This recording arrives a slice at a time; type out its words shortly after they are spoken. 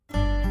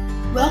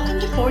Welcome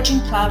to Forging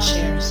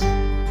Plowshares.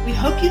 We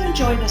hope you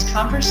enjoy this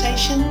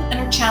conversation and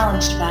are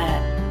challenged by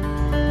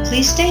it.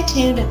 Please stay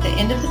tuned at the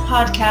end of the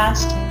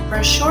podcast for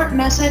a short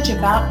message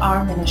about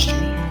our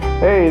ministry.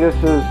 Hey, this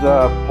is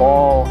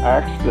Paul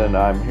Axton.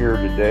 I'm here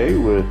today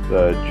with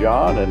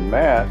John and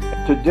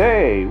Matt.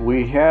 Today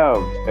we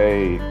have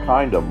a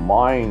kind of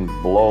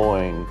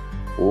mind-blowing,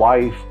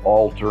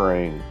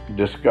 life-altering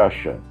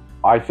discussion.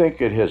 I think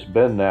it has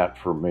been that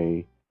for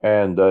me,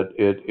 and that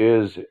it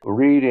is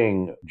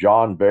reading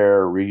John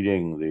Behr,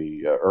 reading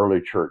the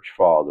early church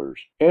fathers,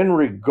 in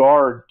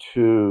regard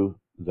to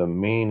the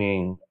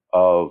meaning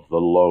of the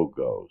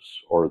logos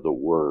or the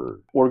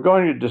word. We're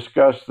going to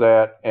discuss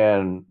that,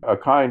 and a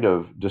kind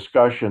of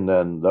discussion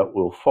then that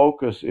will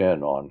focus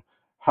in on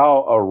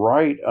how a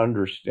right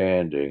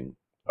understanding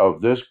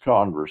of this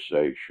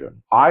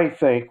conversation, I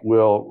think,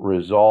 will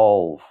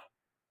resolve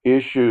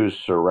issues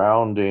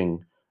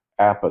surrounding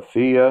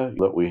apatheia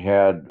that we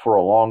had for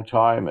a long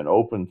time, an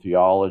open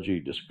theology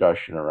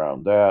discussion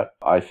around that.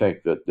 I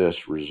think that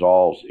this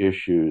resolves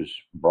issues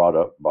brought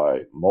up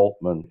by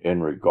Moltmann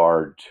in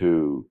regard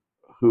to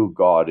who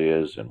God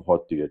is and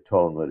what the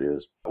atonement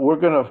is. We're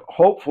going to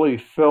hopefully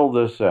fill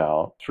this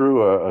out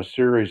through a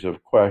series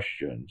of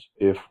questions.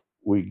 If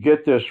we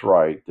get this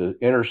right, the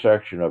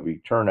intersection of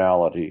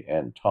eternality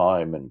and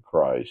time in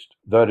Christ,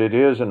 that it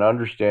is an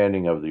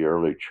understanding of the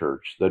early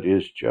church that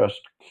is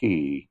just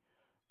key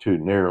to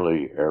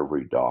nearly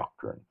every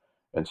doctrine.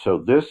 And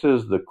so this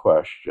is the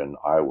question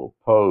I will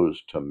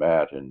pose to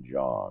Matt and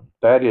John.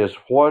 That is,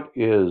 what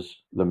is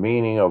the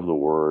meaning of the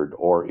word,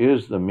 or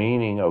is the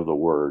meaning of the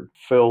word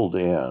filled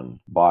in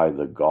by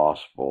the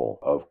gospel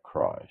of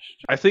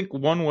Christ? I think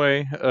one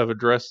way of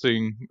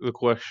addressing the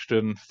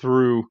question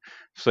through,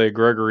 say,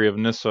 Gregory of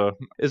Nyssa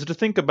is to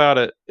think about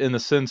it in the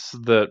sense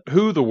that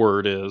who the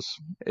word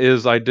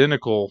is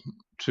identical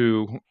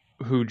to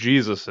who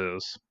Jesus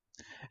is.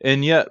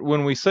 And yet,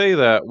 when we say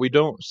that, we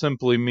don't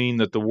simply mean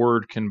that the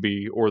Word can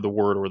be, or the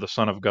Word, or the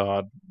Son of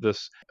God.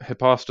 This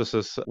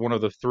hypostasis, one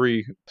of the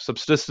three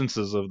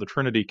subsistences of the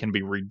Trinity, can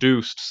be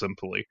reduced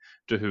simply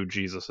to who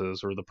Jesus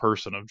is, or the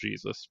person of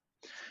Jesus.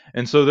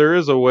 And so there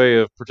is a way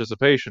of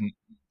participation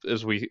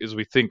as we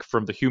think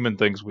from the human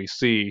things we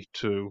see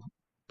to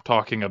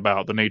talking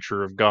about the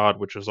nature of God,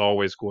 which is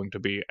always going to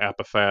be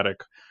apophatic,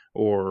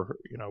 or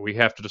we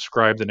have to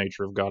describe the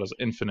nature of God as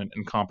infinite,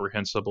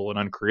 incomprehensible, and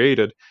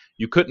uncreated.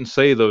 You couldn't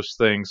say those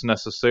things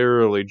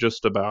necessarily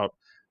just about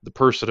the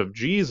person of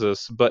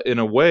Jesus, but in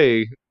a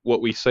way,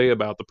 what we say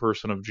about the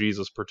person of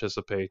Jesus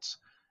participates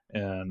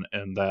in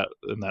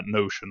that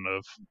notion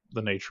of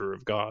the nature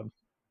of God.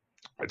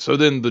 And so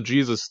then the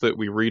Jesus that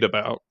we read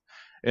about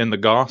in the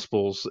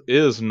Gospels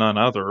is none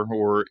other,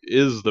 or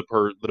is the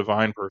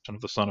divine person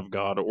of the Son of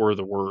God, or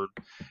the Word.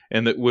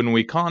 And that when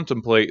we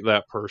contemplate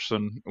that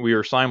person, we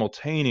are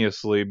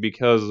simultaneously,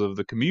 because of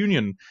the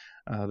communion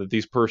that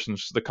these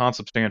persons, the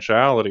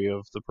consubstantiality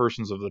of the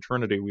persons of the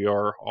Trinity, we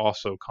are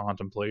also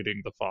contemplating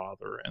the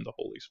Father and the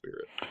Holy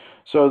Spirit.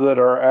 So that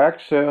our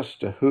access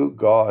to who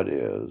God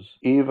is,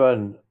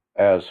 even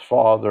as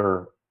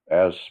Father,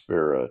 as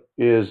Spirit,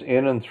 is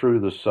in and through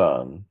the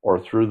Son, or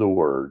through the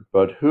Word,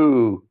 but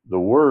who the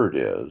Word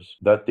is,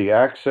 that the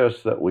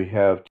access that we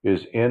have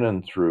is in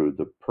and through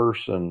the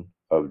person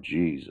of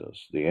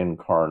Jesus, the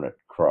incarnate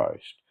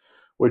Christ,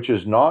 which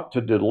is not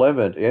to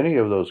delimit any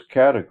of those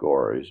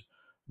categories,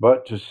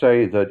 but to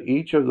say that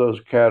each of those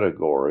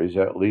categories,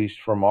 at least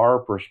from our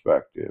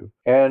perspective,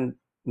 and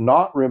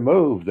not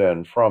removed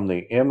then from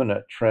the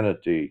immanent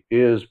Trinity,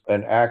 is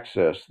an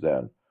access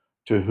then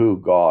to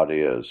who God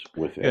is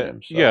within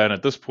himself. Yeah, and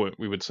at this point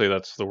we would say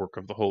that's the work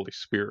of the Holy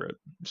Spirit,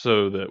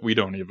 so that we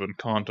don't even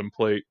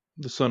contemplate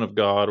the Son of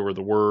God or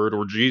the Word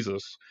or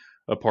Jesus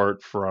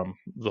apart from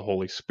the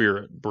Holy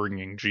Spirit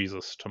bringing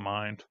Jesus to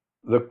mind.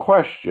 The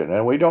question,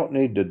 and we don't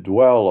need to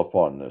dwell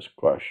upon this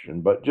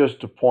question, but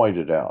just to point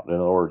it out, in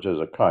other words, as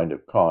a kind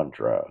of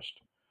contrast,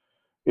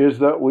 is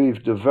that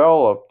we've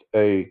developed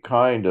a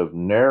kind of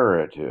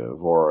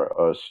narrative or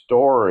a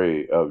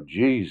story of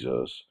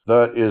Jesus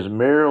that is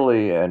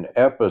merely an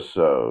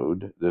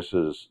episode. This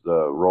is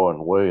the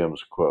Rowan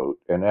Williams quote,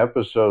 an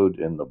episode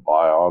in the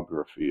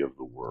biography of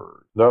the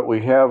Word. That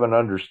we have an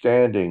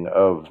understanding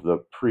of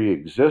the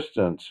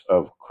pre-existence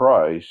of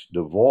Christ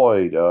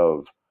devoid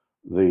of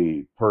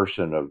the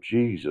person of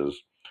Jesus,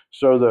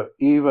 so that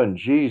even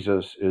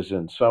Jesus is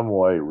in some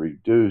way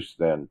reduced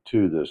then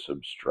to this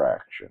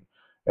abstraction.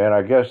 And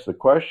I guess the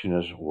question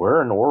is, where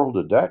in the world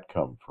did that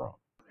come from?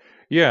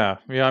 Yeah,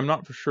 I'm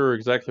not for sure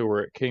exactly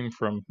where it came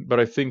from, but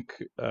I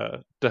think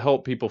to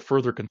help people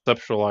further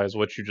conceptualize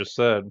what you just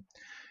said,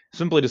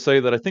 simply to say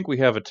that I think we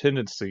have a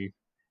tendency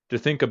to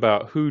think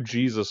about who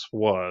Jesus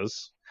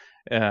was,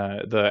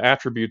 the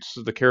attributes,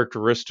 the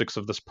characteristics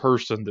of this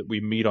person that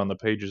we meet on the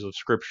pages of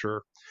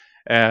Scripture,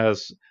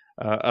 as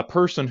a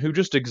person who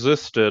just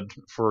existed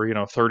for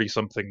 30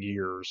 something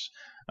years,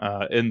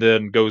 and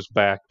then goes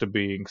back to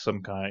being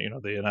some kind,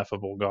 the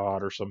ineffable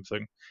God or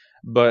something.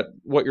 But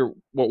what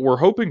we're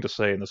hoping to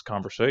say in this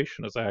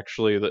conversation is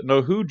actually that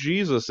no, who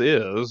Jesus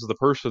is, the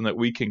person that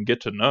we can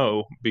get to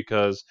know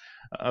because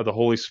the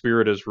Holy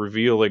Spirit is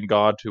revealing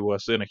God to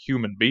us in a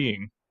human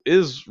being,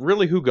 is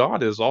really who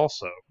God is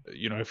also.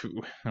 If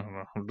I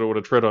don't want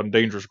to tread on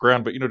dangerous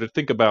ground, but to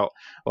think about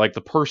like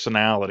the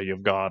personality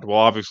of God. Well,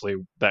 obviously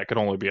that could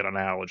only be an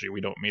analogy. We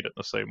don't mean it in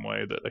the same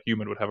way that a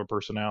human would have a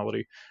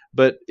personality,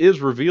 but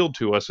is revealed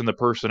to us in the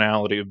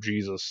personality of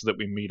Jesus that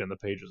we meet in the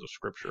pages of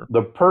Scripture.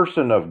 The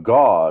person of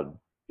God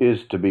is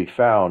to be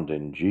found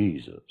in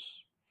Jesus.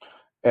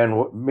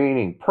 And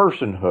meaning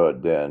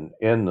personhood, then,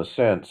 in the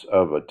sense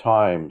of a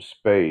time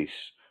space,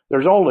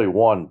 there's only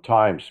one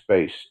time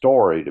space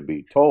story to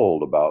be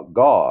told about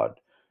God,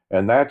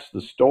 and that's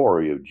the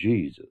story of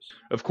Jesus.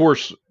 Of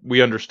course,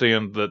 we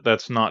understand that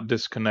that's not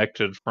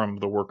disconnected from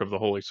the work of the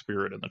Holy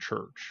Spirit in the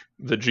church.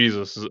 That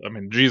Jesus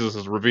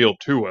is revealed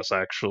to us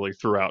actually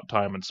throughout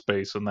time and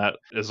space, and that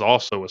is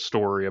also a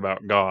story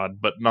about God,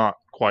 but not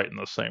quite in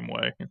the same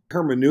way.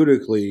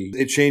 Hermeneutically,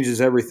 it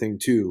changes everything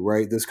too,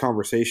 right? This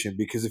conversation,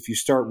 because if you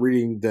start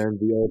reading then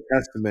the Old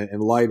Testament in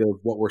light of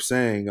what we're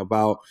saying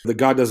about that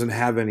God doesn't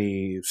have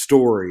any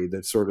story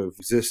that sort of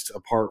exists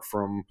apart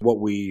from what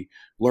we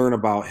learn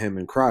about him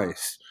in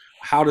Christ,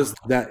 how does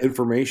that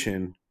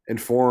information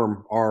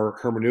inform our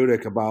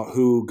hermeneutic about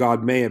who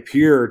God may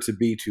appear to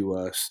be to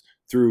us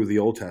through the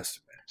Old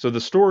Testament? So the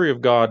story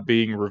of God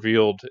being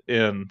revealed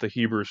in the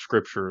Hebrew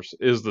Scriptures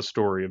is the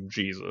story of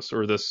Jesus,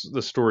 or the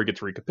story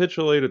gets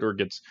recapitulated or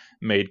gets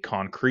made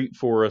concrete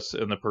for us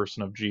in the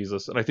person of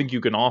Jesus. And I think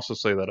you can also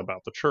say that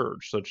about the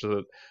church, such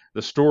that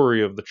the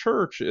story of the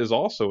church is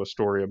also a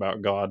story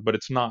about God, but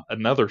it's not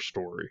another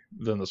story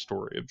than the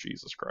story of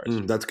Jesus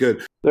Christ. That's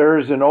good. There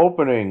is an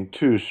opening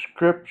to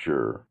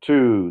Scripture,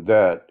 to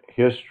that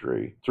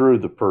history, through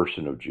the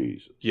person of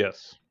Jesus.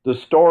 Yes. The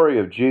story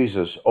of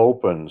Jesus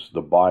opens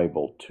the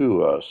Bible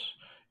to us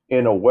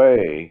in a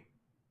way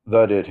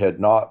that it had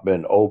not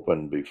been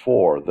opened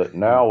before, that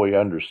now we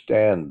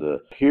understand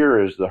that here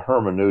is the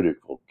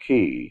hermeneutical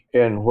key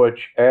in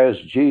which,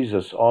 as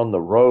Jesus on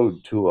the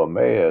road to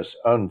Emmaus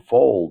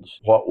unfolds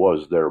what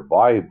was their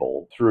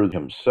Bible through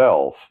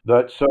himself,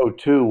 that so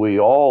too we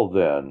all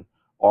then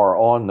are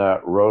on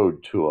that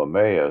road to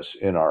Emmaus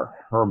in our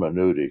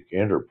hermeneutic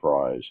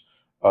enterprise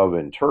of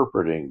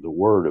interpreting the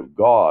Word of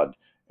God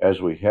as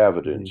we have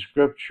it in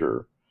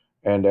Scripture,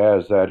 and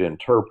as that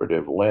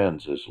interpretive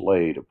lens is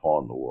laid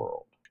upon the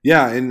world.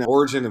 Yeah, in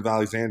Origen of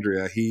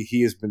Alexandria,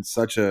 he has been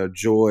such a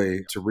joy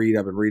to read.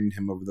 I've been reading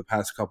him over the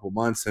past couple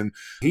months, and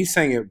he's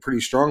saying it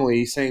pretty strongly.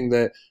 He's saying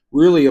that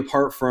really,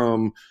 apart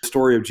from the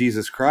story of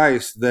Jesus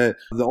Christ, that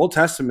the Old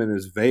Testament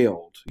is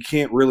veiled. You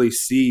can't really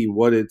see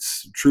what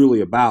it's truly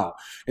about.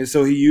 And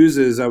so he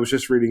uses, I was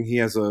just reading, he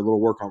has a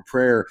little work on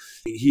prayer.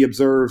 He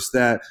observes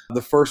that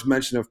the first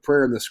mention of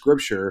prayer in the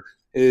Scripture,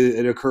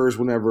 it occurs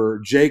whenever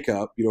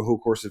Jacob, who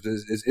of course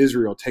is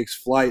Israel, takes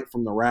flight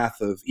from the wrath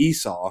of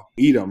Esau,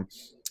 Edom.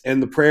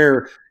 And the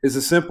prayer is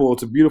it's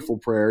a beautiful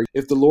prayer.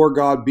 If the Lord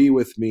God be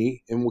with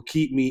me and will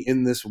keep me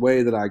in this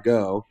way that I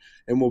go,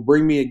 and will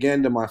bring me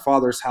again to my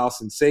father's house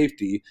in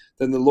safety,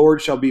 then the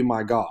Lord shall be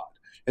my God.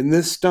 And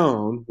this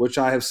stone, which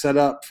I have set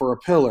up for a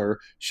pillar,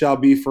 shall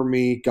be for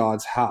me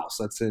God's house.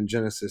 That's in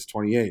Genesis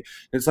 28.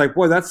 It's like,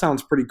 boy, that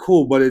sounds pretty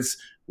cool, but it's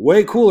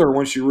way cooler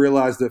once you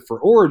realize that for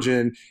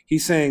Origen,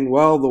 he's saying,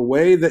 well, the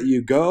way that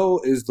you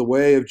go is the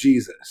way of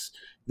Jesus.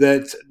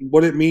 That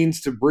what it means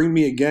to bring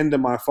me again to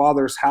my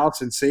father's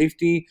house in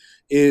safety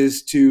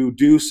is to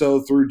do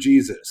so through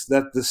Jesus.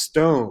 That the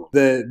stone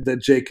that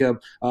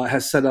Jacob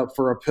has set up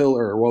for a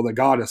pillar, well, that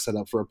God has set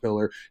up for a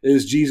pillar,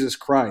 is Jesus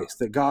Christ.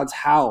 That God's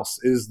house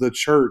is the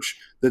church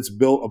that's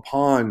built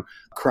upon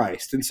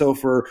Christ. And so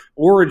for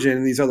Origen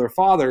and these other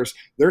fathers,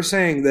 they're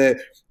saying that,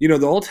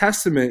 the Old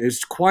Testament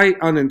is quite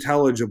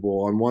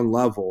unintelligible on one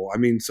level. I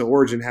mean, so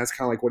Origen has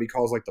kind of like what he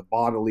calls like the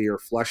bodily or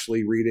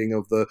fleshly reading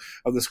of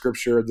the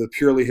Scripture, the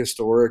purely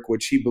historic,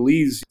 which he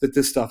believes that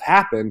this stuff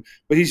happened,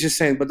 but he's just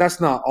saying, but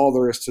that's not all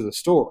there is to the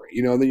story.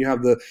 Then you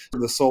have the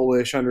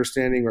soulish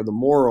understanding or the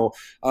moral,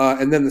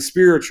 and then the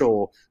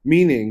spiritual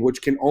meaning,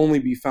 which can only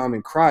be found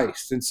in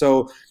Christ. And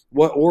so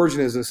what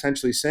Origen is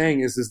essentially saying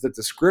is that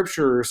the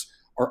Scriptures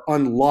are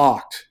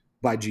unlocked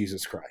by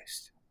Jesus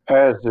Christ.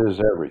 As is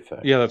everything.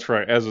 Yeah, that's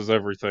right. As is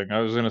everything.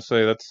 I was going to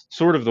say that's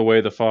sort of the way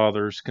the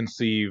fathers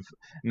conceive.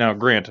 Now,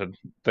 granted,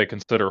 they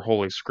consider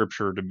Holy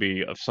Scripture to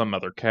be of some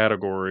other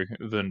category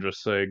than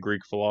just, say,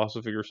 Greek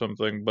philosophy or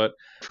something, but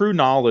true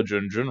knowledge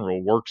in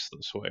general works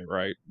this way,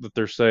 right? That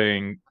they're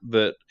saying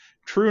that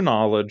true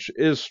knowledge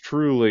is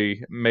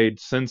truly made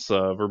sense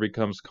of or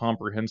becomes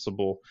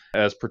comprehensible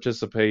as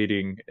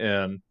participating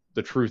in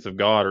the truth of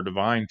God or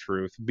divine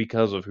truth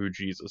because of who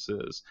Jesus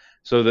is.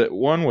 So that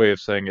one way of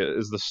saying it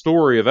is the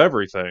story of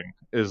everything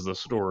is the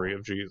story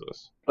of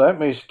Jesus. Let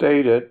me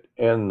state it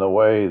in the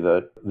way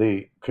that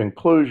the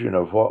conclusion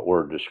of what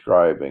we're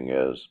describing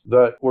is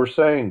that we're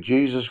saying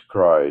Jesus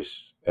Christ,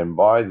 and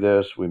by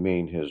this we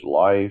mean his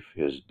life,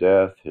 his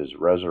death, his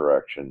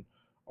resurrection,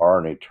 are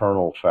an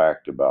eternal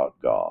fact about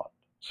God.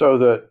 So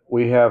that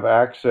we have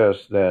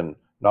access then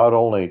not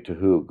only to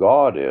who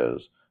God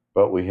is,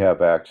 but we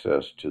have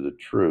access to the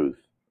truth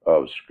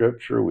of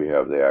Scripture. We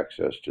have the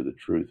access to the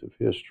truth of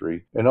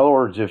history. In other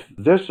words, if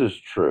this is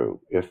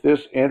true, if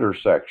this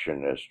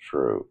intersection is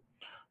true,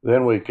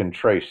 then we can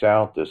trace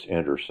out this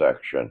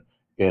intersection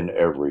in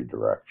every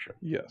direction.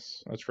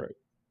 Yes, that's right.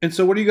 And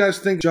so what do you guys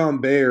think John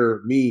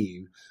Baer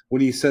mean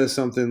when he says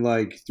something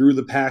like, through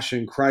the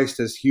passion, Christ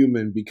as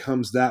human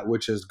becomes that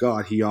which as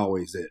God he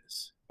always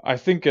is? I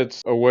think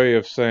it's a way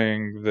of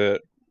saying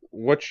that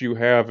what you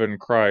have in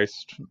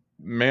Christ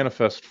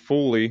manifest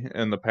fully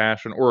in the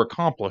passion, or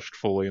accomplished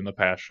fully in the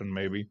passion,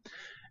 maybe,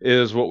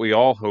 is what we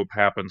all hope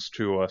happens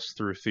to us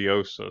through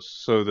theosis,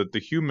 so that the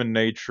human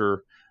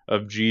nature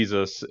of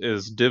Jesus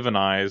is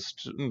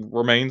divinized,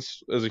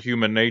 remains as a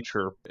human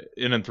nature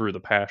in and through the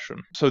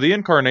passion. So the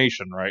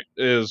incarnation, right,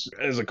 is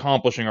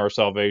accomplishing our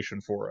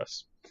salvation for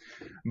us.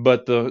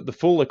 But the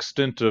full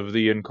extent of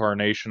the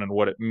incarnation and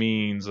what it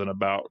means, and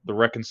about the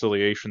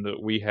reconciliation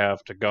that we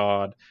have to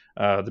God,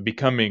 the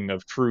becoming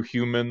of true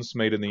humans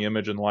made in the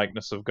image and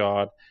likeness of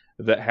God,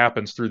 that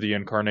happens through the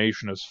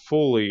incarnation, is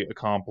fully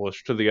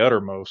accomplished to the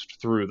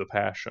uttermost through the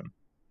passion.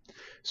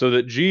 So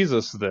that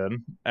Jesus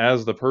then,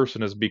 as the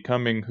person, is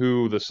becoming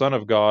who the Son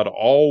of God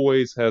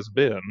always has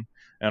been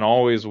and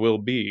always will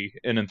be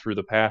in and through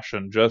the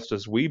passion, just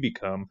as we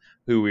become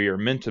who we are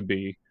meant to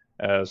be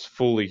as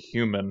fully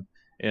human,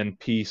 in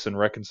peace and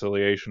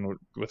reconciliation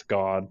with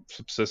God,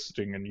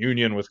 subsisting in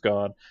union with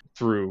God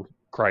through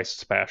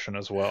Christ's passion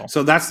as well.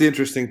 So that's the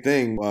interesting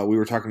thing. We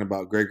were talking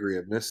about Gregory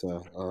of Nyssa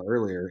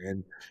earlier,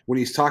 and when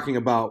he's talking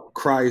about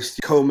Christ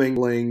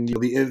commingling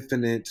the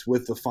infinite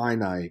with the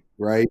finite,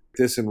 right?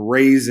 This and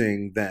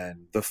raising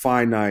then the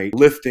finite,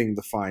 lifting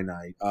the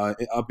finite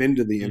up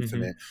into the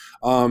infinite.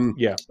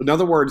 Yeah. In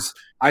other words,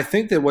 I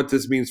think that what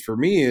this means for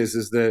me is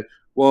that,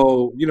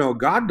 well,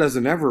 God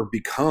doesn't ever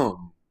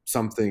become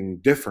something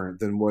different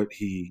than what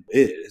he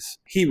is.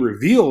 He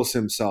reveals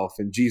himself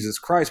in Jesus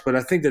Christ. But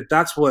I think that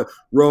that's what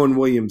Rowan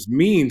Williams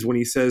means when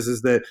he says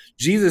is that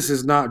Jesus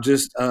is not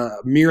just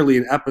merely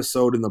an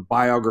episode in the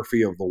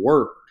biography of the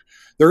Word.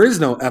 There is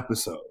no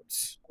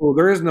episodes. Well,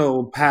 there is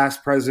no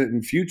past, present,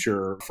 and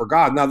future for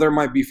God. Now, there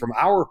might be from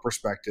our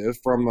perspective,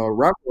 from a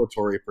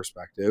revelatory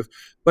perspective,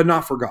 but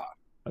not for God.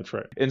 That's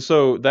right. And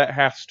so that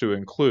has to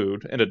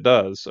include, and it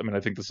does, I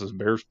think this is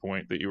Baer's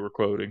point that you were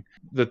quoting,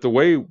 that the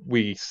way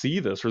we see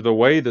this, or the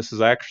way this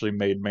is actually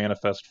made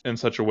manifest in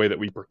such a way that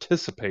we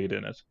participate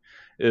in it,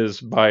 is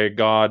by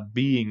God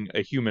being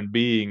a human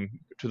being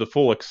to the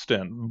full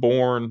extent,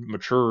 born,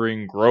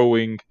 maturing,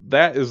 growing.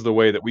 That is the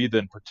way that we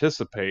then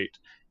participate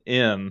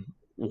in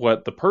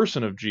what the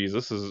person of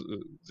Jesus is.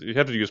 You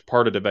have to use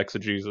partitive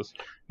exegesis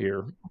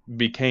here.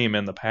 Became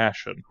in the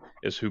passion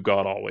is who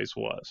God always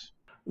was.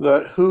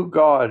 That who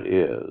God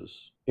is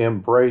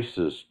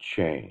embraces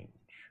change.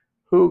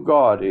 Who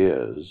God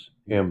is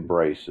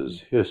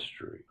embraces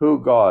history. Who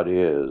God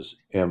is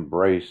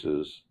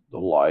embraces the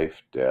life,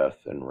 death,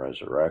 and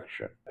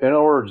resurrection. In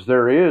other words,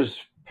 there is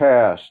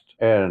past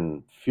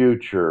and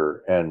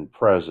future and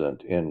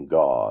present in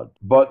God,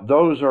 but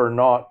those are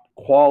not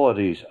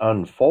qualities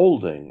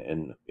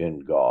unfolding in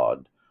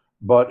God,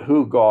 but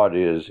who God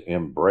is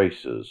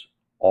embraces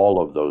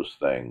all of those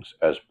things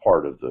as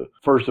part of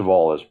first of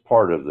all, as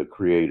part of the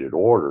created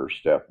order,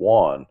 step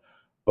one,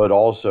 but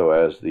also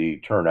as the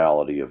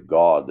eternality of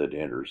God that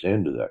enters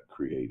into that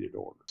created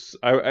order.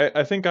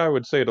 I think I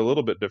would say it a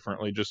little bit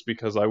differently, just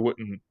because I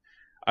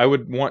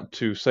would want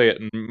to say it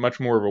in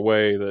much more of a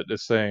way that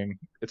is saying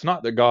it's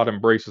not that God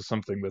embraces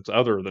something that's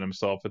other than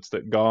himself. It's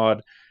that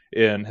God,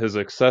 in his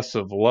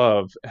excessive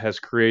love, has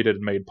created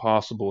and made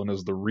possible and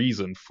is the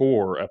reason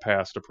for a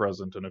past, a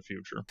present, and a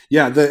future.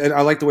 Yeah, and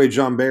I like the way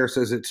John Baer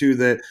says it too,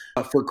 that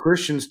for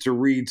Christians to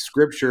read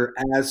Scripture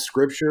as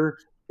Scripture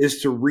is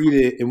to read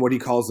it in what he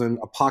calls an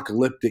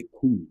apocalyptic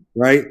key,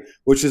 right?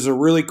 Which is a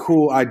really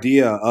cool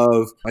idea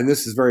of, and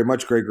this is very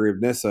much Gregory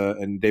of Nyssa,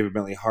 and David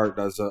Bentley Hart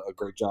does a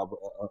great job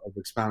of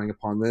expounding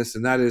upon this,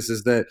 and that is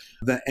that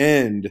the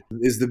end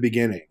is the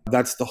beginning.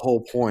 That's the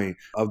whole point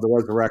of the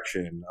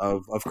resurrection,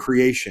 of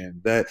creation,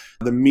 that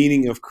the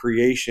meaning of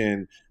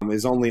creation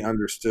is only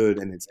understood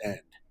in its end.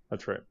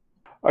 That's right.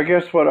 I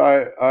guess what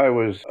I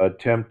was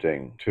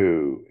attempting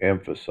to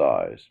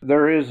emphasize,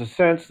 there is a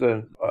sense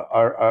that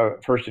I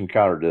first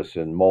encountered this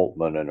in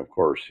Moltmann, and of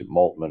course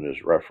Moltmann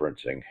is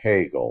referencing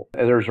Hegel.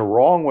 And there's a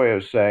wrong way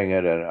of saying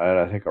it, and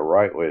I think a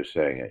right way of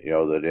saying it,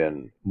 that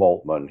in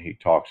Moltmann he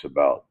talks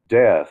about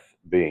death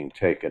being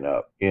taken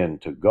up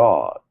into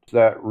God.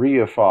 That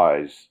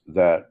reifies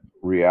that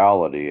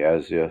reality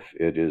as if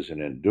it is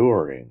an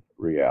enduring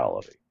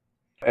reality.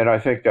 And I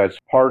think that's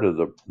part of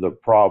the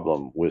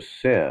problem with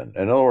sin.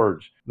 In other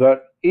words,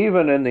 that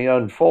even in the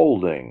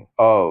unfolding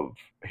of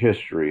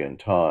history and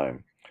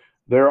time,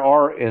 there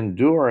are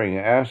enduring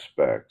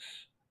aspects,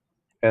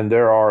 and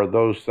there are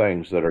those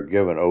things that are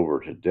given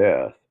over to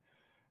death.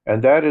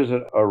 And that is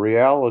a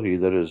reality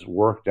that is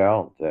worked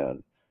out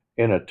then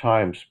in a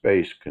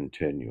time-space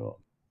continuum.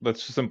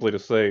 That's simply to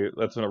say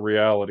that's a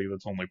reality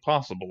that's only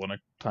possible in a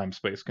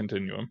time-space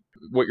continuum.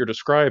 What you're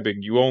describing,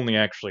 you only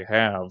actually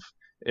have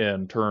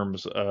in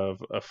terms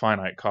of a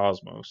finite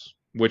cosmos,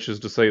 which is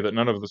to say that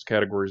none of those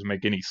categories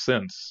make any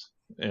sense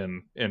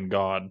in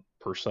God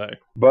per se.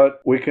 But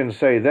we can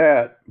say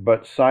that,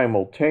 but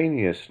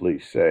simultaneously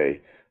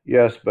say,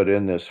 yes, but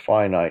in this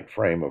finite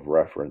frame of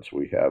reference,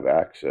 we have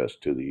access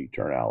to the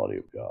eternality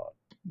of God.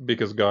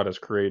 Because God has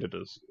created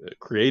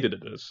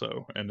it as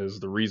so, and is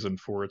the reason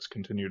for its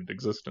continued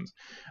existence.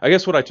 I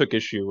guess what I took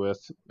issue with,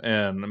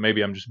 and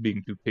maybe I'm just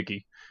being too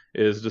picky,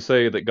 is to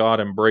say that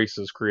God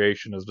embraces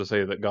creation is to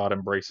say that God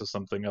embraces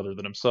something other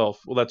than himself.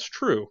 Well, that's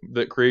true,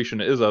 that creation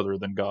is other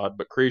than God,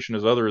 but creation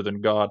is other than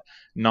God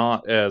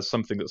not as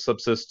something that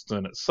subsists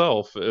in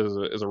itself,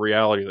 as a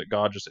reality that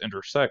God just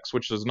intersects,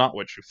 which is not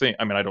what you think.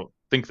 I mean, I don't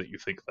think that you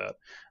think that,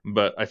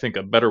 but I think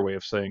a better way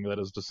of saying that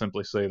is to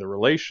simply say the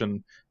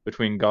relation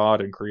between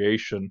God and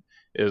creation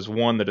is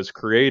one that is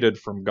created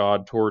from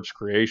God towards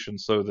creation,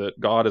 so that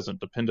God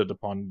isn't dependent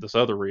upon this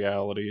other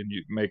reality, and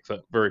you make that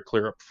very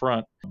clear up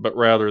front, but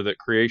rather that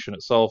creation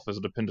itself is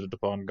dependent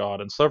upon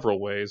God in several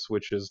ways,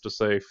 which is to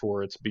say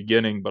for its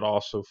beginning, but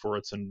also for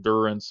its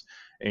endurance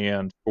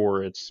and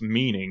for its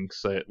meaning,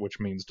 which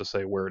means to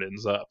say where it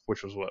ends up,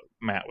 which is what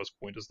Matt was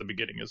pointing as the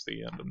beginning is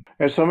the end.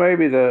 And so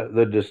maybe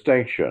the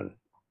distinction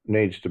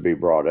needs to be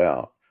brought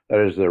out.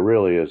 That is, there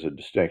really is a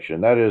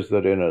distinction. That is,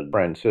 that in a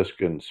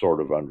Franciscan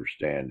sort of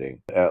understanding,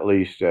 at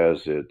least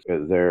as it's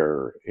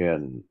there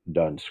in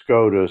Duns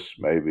Scotus,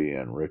 maybe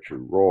in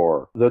Richard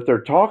Rohr, that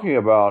they're talking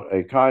about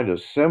a kind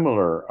of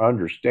similar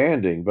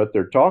understanding, but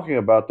they're talking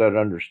about that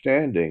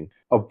understanding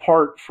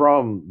apart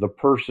from the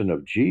person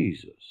of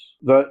Jesus.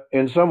 That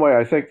in some way,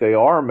 I think they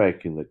are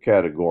making the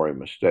category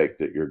mistake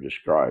that you're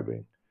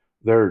describing.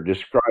 They're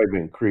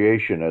describing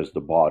creation as the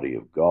body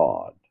of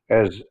God,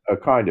 as a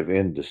kind of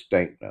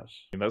indistinctness.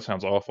 That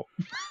sounds awful.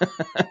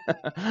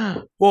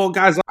 Well,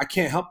 guys, I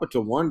can't help but to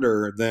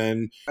wonder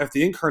then if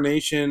the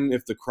incarnation,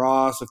 if the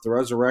cross, if the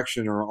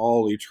resurrection are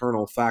all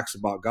eternal facts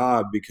about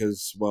God,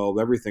 because, well,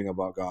 everything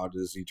about God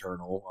is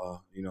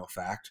eternal,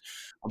 fact.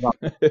 About,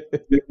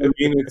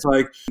 it's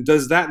like,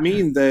 does that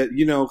mean that,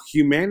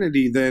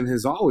 humanity then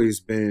has always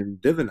been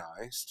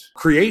divinized?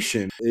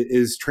 Creation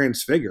is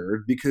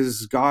transfigured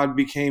because God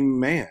became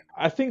man.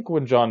 I think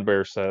when John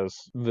Bear says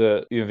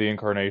that the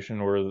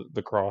incarnation or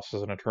the cross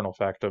is an eternal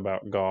fact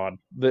about God,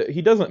 that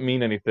he doesn't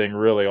mean anything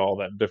really all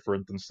that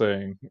different than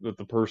saying that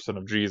the person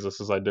of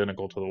Jesus is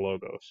identical to the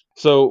Logos.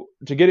 So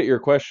to get at your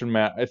question,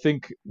 Matt, I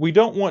think we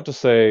don't want to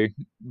say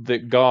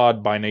that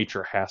God by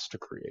nature has to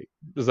create.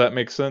 Does that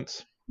make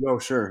sense? Oh,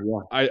 sure,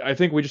 yeah. I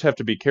think we just have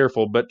to be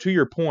careful. But to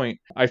your point,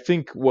 I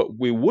think what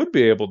we would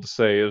be able to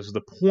say is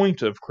the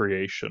point of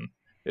creation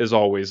is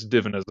always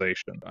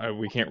divinization.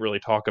 We can't really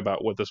talk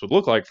about what this would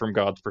look like from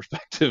God's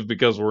perspective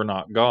because we're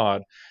not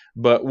God.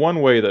 But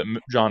one way that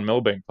John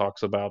Milbank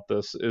talks about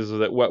this is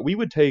that what we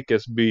would take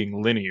as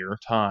being linear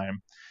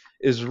time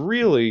is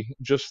really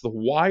just the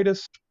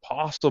widest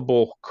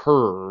possible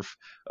curve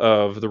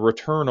of the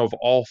return of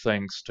all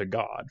things to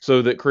God,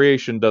 so that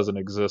creation doesn't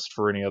exist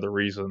for any other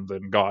reason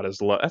than God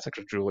is love. That's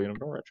actually Julian of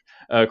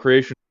Norwich.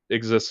 Creation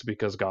exists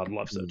because God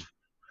loves it.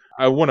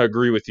 I want to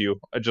agree with you.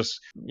 I just,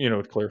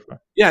 to clarify.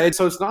 Yeah,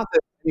 so it's not that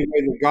any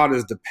way that God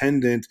is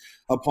dependent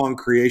upon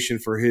creation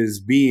for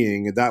his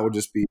being. That would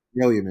just be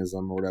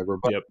alienism or whatever.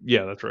 But, yep.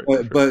 Yeah, that's right.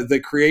 But the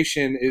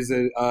creation is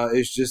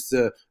just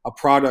a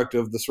product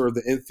of the sort of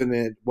the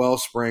infinite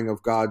wellspring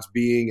of God's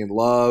being and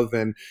love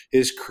and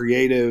his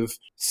creative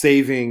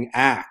saving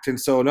act. And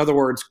so, in other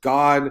words,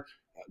 God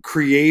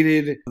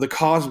created the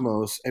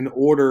cosmos in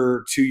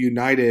order to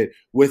unite it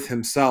with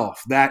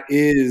himself. That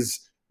is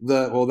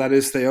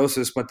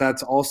theosis, but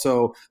that's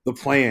also the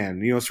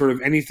plan. Sort of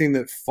anything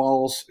that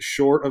falls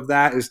short of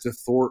that is to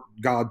thwart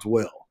God's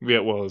will. Yeah,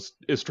 well,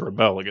 is to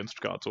rebel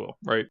against God's will,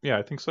 right? Yeah,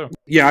 I think so.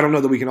 Yeah, I don't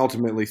know that we can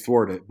ultimately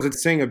thwart it, but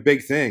it's saying a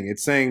big thing.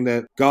 It's saying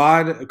that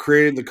God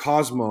created the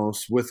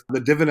cosmos with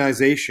the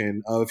divinization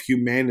of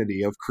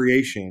humanity, of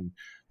creation,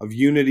 of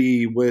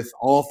unity with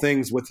all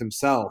things with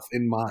himself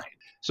in mind.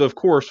 So, of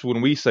course,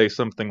 when we say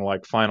something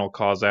like final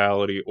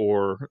causality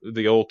or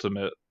the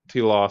ultimate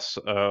telos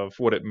of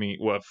what it means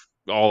with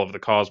all of the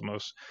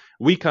cosmos,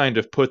 we kind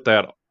of put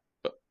that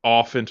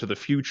off into the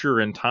future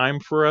in time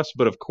for us,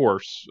 but of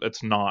course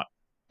it's not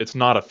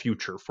a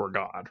future for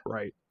God,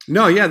 right?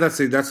 No, yeah, that's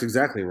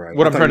exactly right.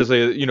 What I'm trying to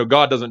say,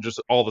 God doesn't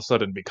just all of a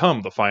sudden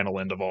become the final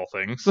end of all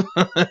things.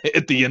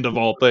 At the end of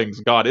all things,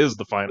 God is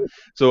the final.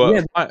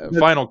 So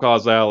final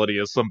causality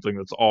is something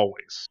that's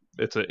always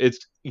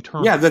it's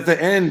eternal. Yeah, that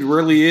the end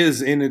really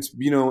is in its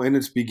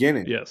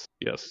beginning. Yes,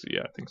 yeah,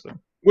 I think so.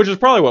 Which is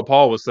probably what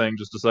Paul was saying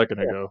just a second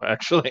ago.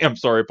 Actually, I'm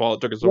sorry, Paul.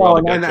 It took us a while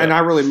to get and I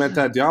really meant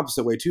that the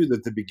opposite way too.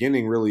 That the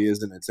beginning really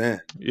is in its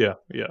end. Yeah,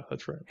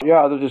 that's right.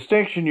 Yeah, the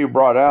distinction you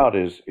brought out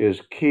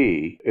is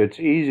key. It's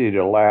easy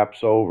to lapse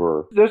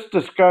over. This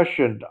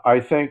discussion, I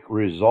think,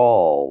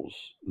 resolves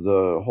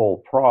the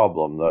whole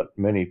problem that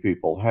many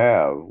people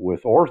have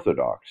with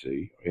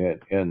orthodoxy,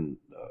 in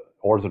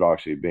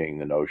orthodoxy being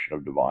the notion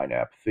of divine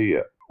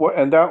apatheia. Well,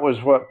 and that was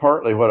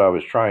partly what I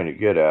was trying to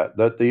get at,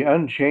 that the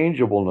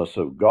unchangeableness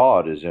of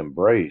God is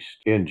embraced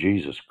in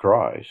Jesus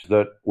Christ,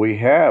 that we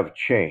have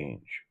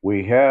change,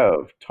 we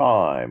have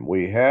time,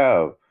 we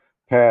have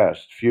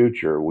past,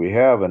 future, we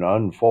have an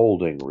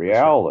unfolding That's right.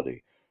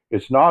 reality.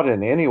 It's not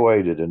in any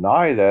way to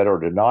deny that or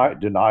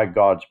deny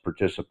God's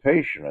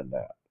participation in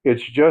that.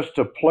 It's just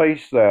to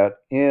place that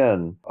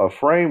in a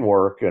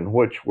framework in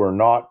which we're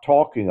not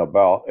talking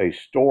about a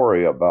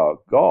story about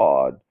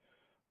God,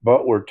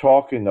 but we're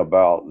talking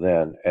about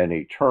then an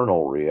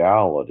eternal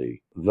reality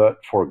that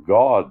for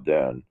God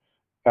then,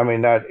 I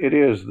mean, that it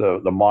is the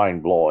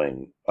mind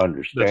blowing That's right.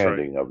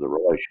 understanding of the That's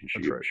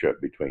right.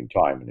 relationship between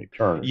time and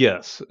eternity.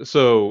 Yes.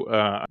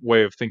 So,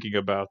 way of thinking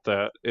about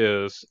that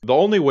is the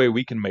only way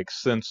we can make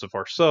sense of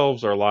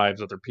ourselves, our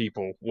lives, other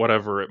people,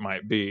 whatever it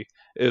might be,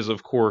 is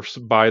of course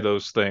by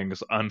those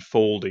things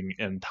unfolding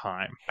in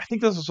time. I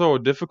think this is so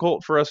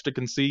difficult for us to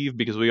conceive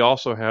because we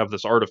also have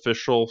this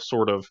artificial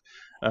sort of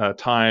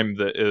time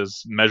that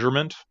is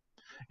measurement.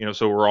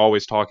 So we're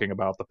always talking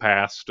about the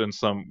past, and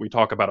we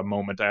talk about a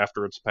moment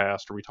after it's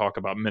passed, or we talk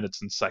about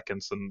minutes and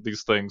seconds, and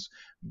these things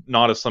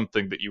not as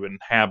something that you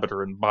inhabit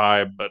or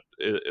imbibe, but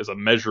as a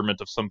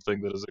measurement of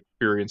something that is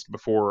experienced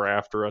before or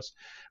after us.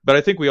 But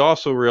I think we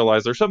also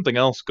realize there's something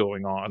else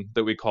going on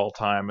that we call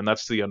time, and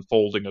that's the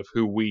unfolding of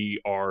who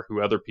we are,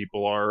 who other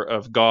people are,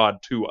 of God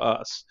to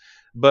us.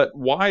 But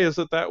why is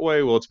it that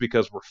way? Well, it's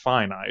because we're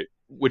finite,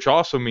 which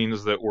also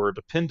means that we're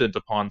dependent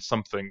upon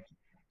something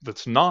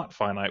that's not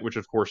finite, which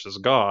of course is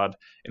God.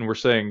 And we're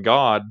saying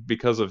God,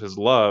 because of his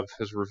love,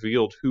 has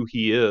revealed who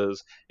he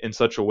is in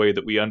such a way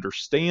that we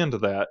understand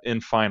that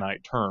in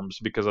finite terms,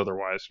 because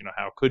otherwise,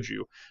 how could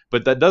you?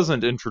 But that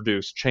doesn't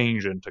introduce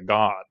change into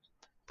God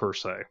per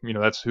se.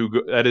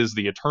 That is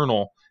the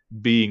eternal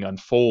being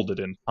unfolded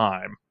in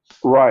time.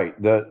 Right.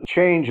 The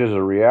change is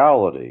a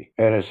reality,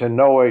 and it's in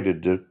no way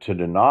to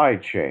deny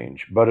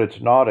change, but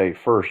it's not a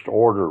first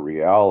order That's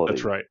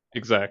reality. right.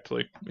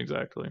 Exactly.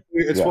 Exactly.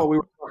 It's Yeah. what we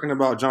were talking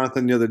about,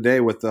 Jonathan, the other day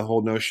with the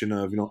whole notion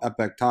of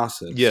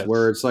epektasis, Yes.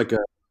 where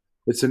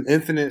it's an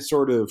infinite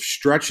sort of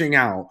stretching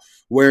out.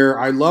 Where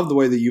I love the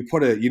way that you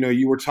put it.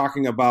 You were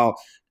talking about,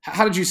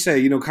 how did you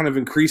say, kind of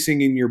increasing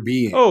in your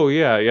being. Oh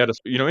yeah, yeah.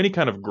 Any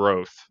kind of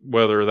growth,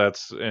 whether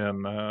that's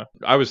in,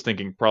 I was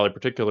thinking probably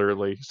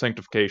particularly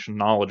sanctification,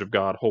 knowledge of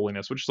God,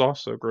 holiness, which is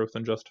also growth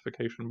and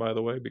justification, by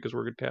the way, because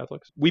we're good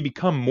Catholics. We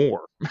become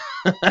more.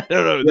 I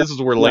don't know. Yeah, This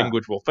is where yeah.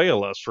 language will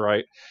fail us,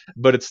 right?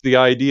 But it's the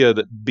idea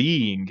that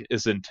being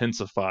is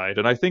intensified,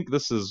 and I think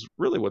this is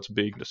really what's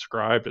being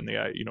described in the,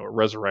 a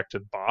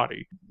resurrected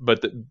body.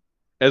 But that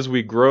as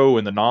we grow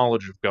in the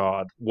knowledge of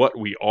God, what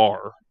we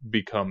are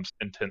becomes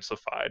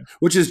intensified.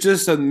 Which is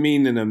just,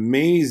 an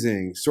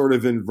amazing sort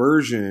of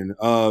inversion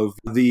of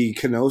the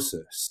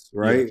kenosis,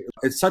 right? Yes.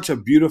 It's such a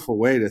beautiful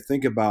way to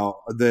think about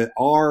that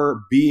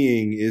our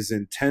being is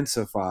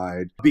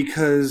intensified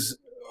because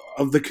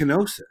of the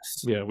kenosis.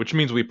 Yeah, which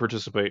means we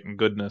participate in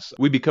goodness.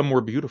 We become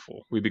more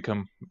beautiful. We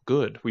become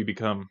good. We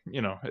become,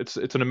 it's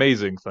an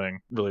amazing thing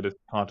really to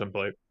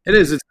contemplate. It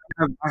is.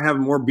 I have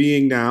more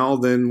being now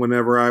than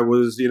whenever I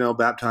was,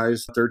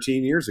 baptized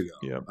 13 years ago.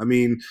 Yeah. I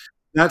mean,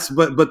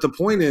 but the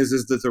point is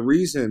that the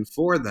reason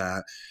for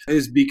that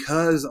is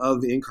because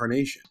of the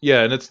incarnation.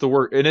 Yeah, and it's the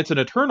work, and it's an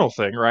eternal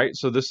thing, right?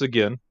 So this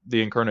again,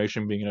 the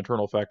incarnation being an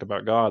eternal fact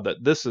about God,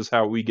 that this is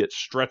how we get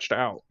stretched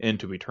out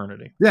into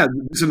eternity. Yeah,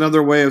 it's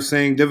another way of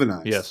saying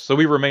divinized. Yes, so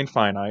we remain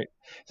finite.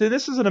 So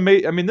this is an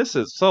amazing. I mean, this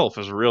itself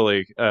is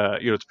really,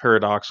 it's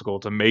paradoxical.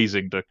 It's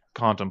amazing to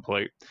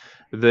contemplate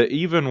that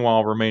even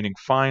while remaining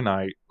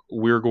finite,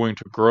 we're going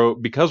to grow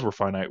because we're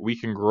finite. We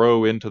can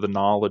grow into the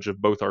knowledge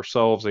of both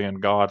ourselves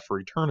and God for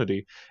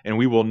eternity, and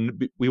we will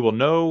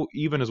know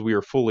even as we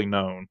are fully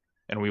known,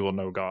 and we will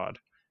know God.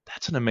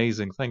 That's an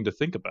amazing thing to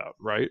think about,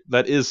 right?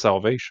 That is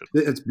salvation.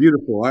 It's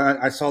beautiful.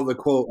 I saw the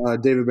quote.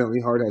 David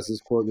Bentley Hart has this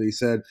quote that he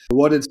said,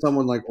 "What did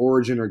someone like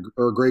Origen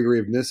or Gregory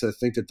of Nyssa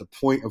think that the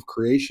point of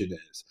creation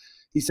is?"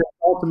 He said,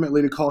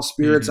 "Ultimately, to call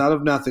spirits out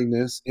of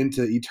nothingness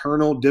into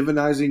eternal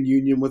divinizing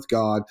union with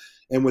God,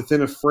 and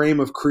within a frame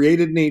of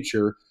created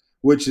nature,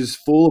 which is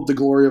full of the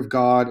glory of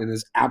God and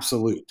is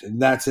absolute."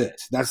 And that's it.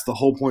 That's the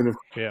whole point of.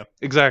 Yeah,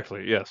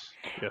 exactly. Yes.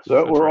 Yes.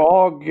 That we're right.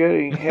 all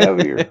getting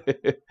heavier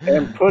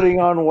and putting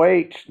on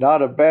weight.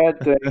 Not a bad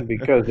thing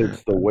because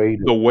it's the weight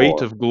the weight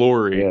of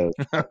glory.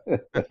 Yes.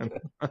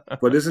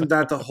 But isn't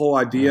that the whole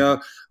idea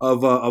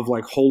of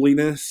like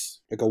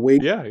holiness, like a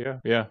weight?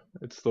 Yeah.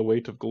 It's the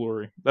weight of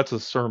glory. That's a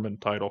sermon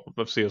title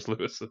of C.S.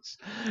 Lewis's.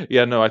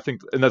 Yeah, no, I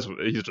think, and that's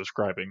what he's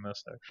describing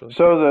this actually.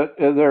 So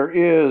that there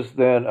is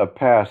then a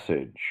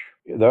passage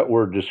that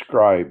we're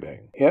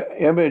describing.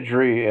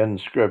 Imagery in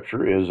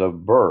Scripture is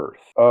of birth,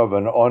 of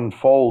an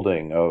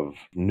unfolding of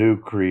new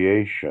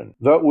creation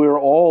that we're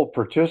all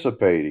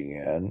participating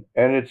in.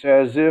 And it's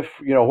as if,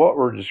 what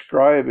we're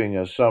describing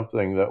is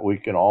something that we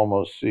can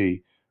almost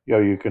see.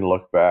 You can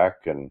look back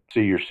and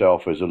see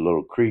yourself as a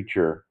little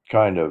creature,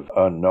 kind of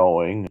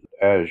unknowing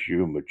as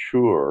you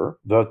mature,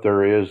 that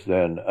there is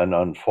then an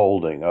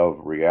unfolding of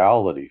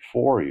reality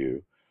for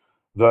you.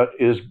 that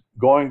is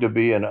going to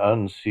be an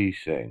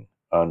unceasing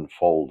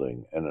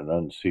unfolding and an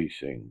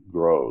unceasing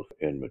growth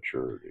in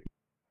maturity.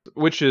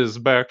 Which is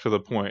back to the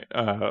point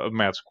of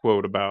Matt's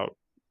quote about,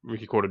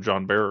 he quoted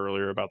John Bear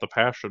earlier about the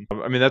passion.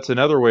 I mean, that's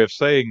another way of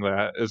saying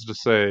that, is to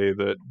say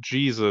that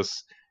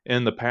Jesus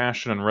in the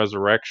passion and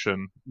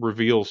resurrection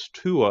reveals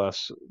to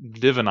us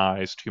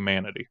divinized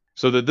humanity.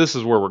 So that this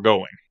is where we're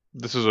going.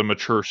 This is a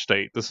mature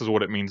state. This is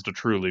what it means to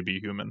truly be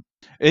human.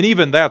 And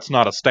even that's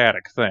not a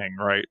static thing,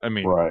 right? I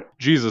mean, Right.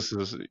 Jesus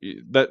is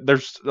that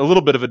there's a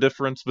little bit of a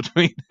difference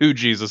between who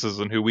Jesus is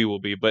and who we will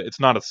be, but it's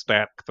not a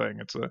static thing.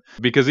 It's a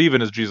because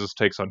even as Jesus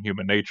takes on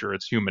human nature,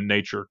 its human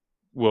nature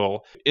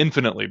will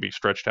infinitely be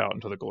stretched out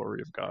into the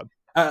glory of God.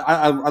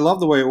 I love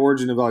the way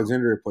Origen of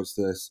Alexandria puts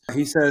this.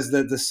 He says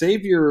that the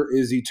Savior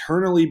is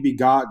eternally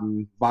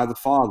begotten by the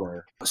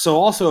Father. So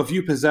also, if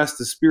you possess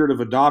the spirit of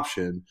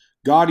adoption,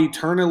 God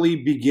eternally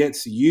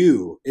begets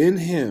you in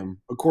him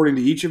according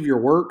to each of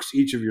your works,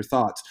 each of your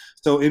thoughts.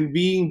 So in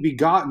being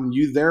begotten,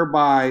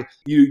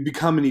 you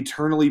become an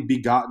eternally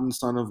begotten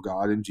Son of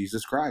God in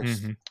Jesus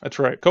Christ. That's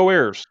right.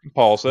 Co-heirs,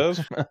 Paul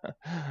says.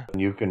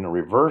 And you can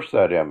reverse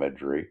that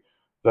imagery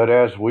that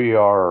as we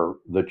are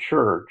the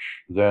church,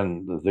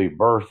 then the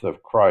birth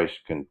of Christ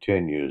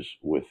continues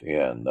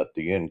within, that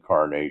the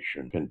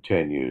incarnation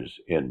continues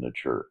in the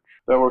church.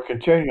 That we're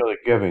continually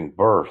giving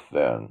birth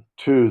then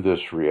to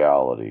this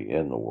reality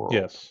in the world.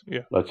 Yes,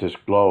 yeah. Let's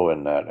just glow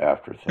in that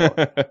afterthought.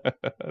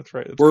 That's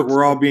right. That's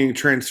We're all being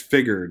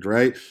transfigured,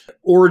 right?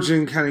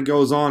 Origen kind of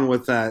goes on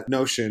with that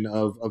notion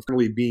of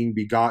really being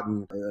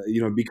begotten,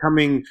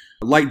 becoming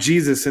like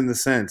Jesus in the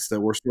sense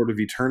that we're sort of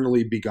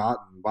eternally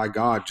begotten by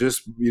God,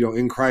 just,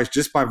 in Christ,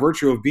 just by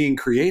virtue of being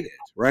created,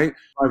 right?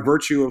 By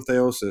virtue of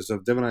theosis,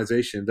 of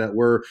divinization, that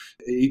we're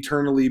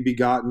eternally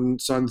begotten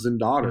sons and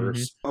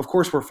daughters. Of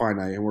course, we're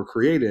finite and we're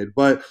created,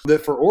 but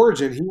that for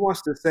Origen, he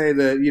wants to say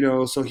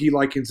that, so he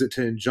likens it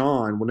to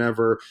John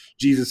whenever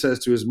Jesus says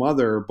to his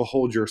mother,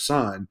 "Behold your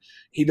son."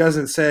 He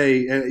doesn't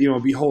say,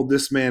 "Behold,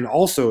 this man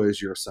also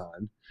is your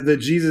son." That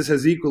Jesus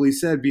has equally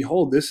said,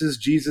 "Behold, this is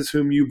Jesus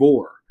whom you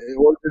bore."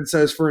 It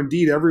says, "For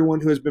indeed,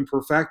 everyone who has been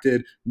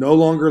perfected no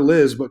longer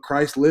lives, but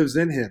Christ lives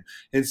in him.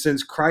 And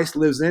since Christ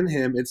lives in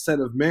him, it said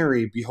of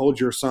Mary, behold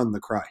your son, the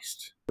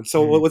Christ."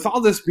 So with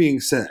all this being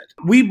said,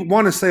 we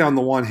want to say on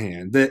the one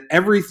hand that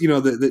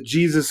that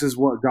Jesus is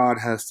what God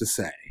has to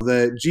say,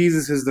 that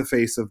Jesus is the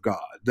face of God,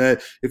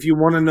 that if you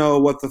want to know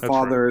what the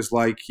Father is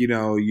like,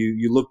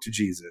 you look to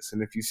Jesus.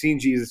 And if you've seen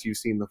Jesus, you've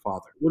seen the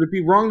Father. Would it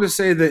be wrong to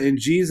say that in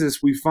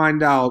Jesus we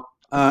find out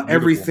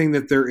everything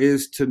that there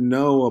is to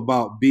know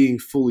about being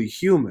fully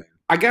human?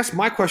 I guess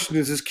my question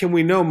is can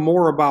we know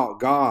more about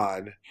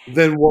God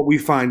than what we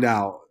find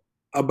out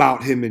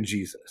about him in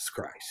Jesus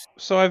Christ?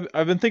 So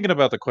I've been thinking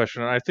about the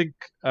question, and I think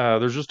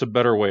there's just a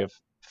better way of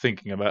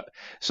thinking about it.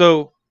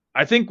 So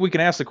I think we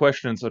can ask the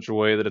question in such a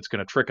way that it's going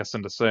to trick us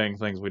into saying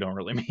things we don't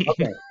really mean.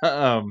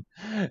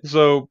 Okay.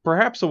 So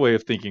perhaps a way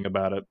of thinking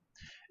about it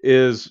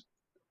is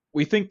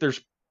we think there's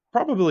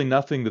probably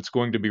nothing that's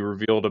going to be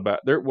revealed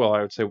about there. Well,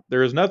 I would say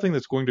there is nothing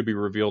that's going to be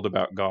revealed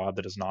about God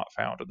that is not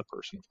found in the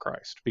person of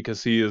Christ,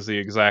 because he is the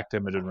exact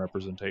image and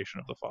representation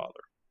of the Father.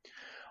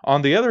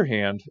 On the other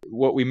hand,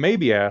 what we may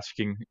be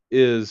asking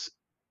is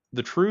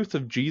the truth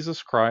of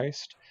Jesus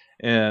Christ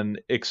an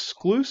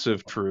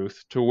exclusive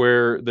truth to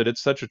where that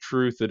it's such a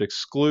truth that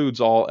excludes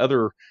all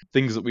other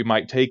things that we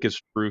might take as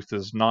truth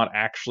as not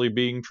actually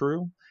being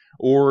true?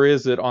 Or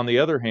is it, on the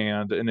other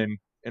hand, an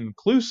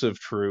inclusive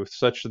truth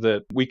such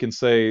that we can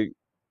say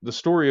the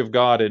story of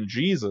God in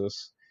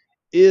Jesus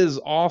is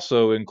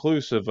also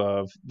inclusive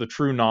of the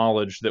true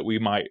knowledge that we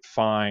might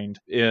find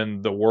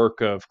in the work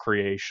of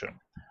creation,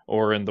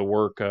 or in the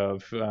work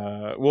of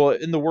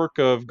in the work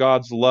of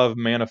God's love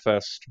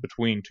manifest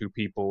between two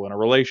people in a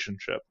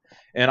relationship?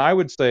 And I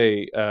would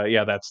say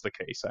that's the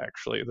case,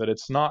 actually, that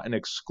it's not an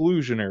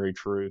exclusionary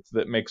truth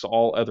that makes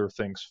all other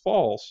things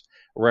false.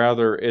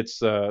 Rather, it's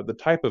the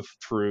type of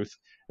truth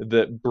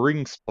that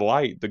brings to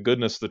light the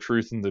goodness, the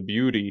truth, and the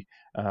beauty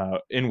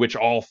in which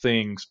all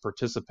things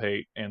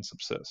participate and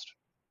subsist.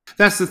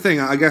 That's the thing,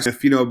 I guess,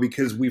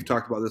 because we've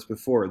talked about this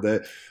before,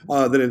 that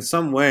in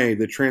some way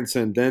the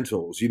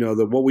transcendentals,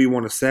 that what we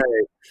want to say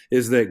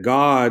is that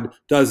God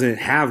doesn't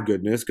have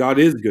goodness. God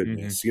is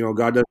goodness.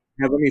 God doesn't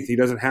have anything. He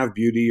doesn't have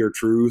beauty or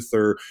truth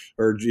or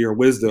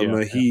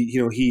wisdom. He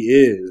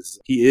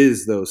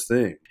is those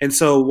things. And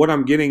so what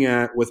I'm getting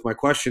at with my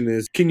question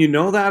is, can you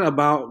know that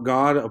about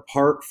God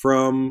apart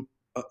from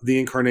the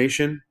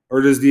incarnation?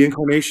 Or does the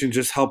incarnation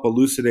just help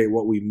elucidate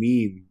what we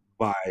mean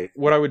by?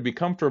 What I would be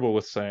comfortable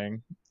with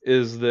saying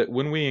is that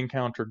when we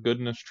encounter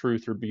goodness,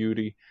 truth, or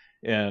beauty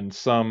in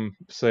some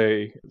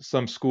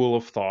school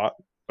of thought,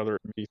 whether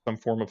it be some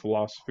form of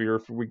philosophy, or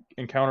if we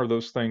encounter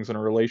those things in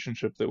a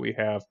relationship that we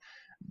have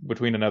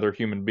between another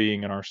human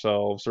being and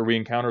ourselves, or we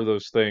encounter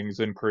those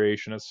things in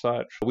creation as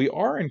such, we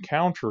are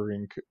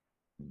encountering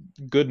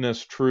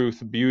goodness,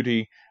 truth,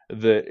 beauty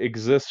that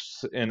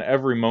exists in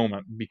every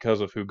moment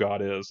because of who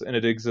God is, and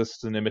it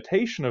exists in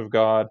imitation of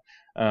God,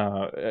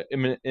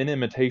 in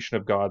imitation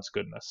of God's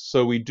goodness.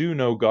 So we do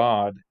know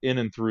God in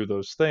and through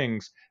those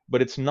things,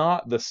 but it's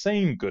not the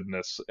same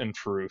goodness and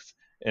truth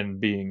and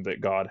being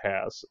that God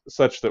has,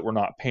 such that we're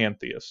not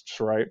pantheists,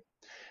 right?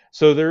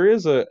 So there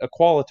is a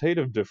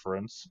qualitative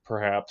difference,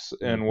 perhaps,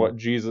 in Mhm.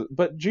 what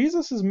but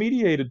Jesus is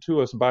mediated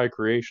to us by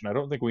creation. I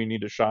don't think we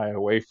need to shy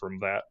away from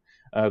that.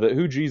 That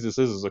who Jesus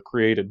is a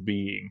created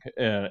being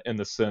in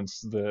the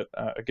sense that,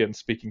 again,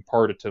 speaking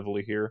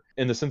partitively here,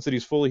 in the sense that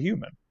he's fully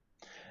human.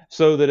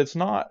 So that it's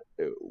not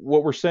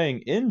what we're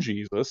saying in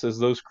Jesus is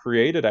those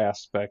created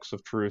aspects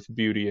of truth,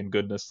 beauty, and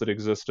goodness that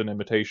exist in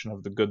imitation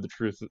of the good, the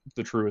truth,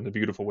 the true, and the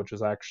beautiful, which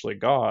is actually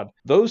God.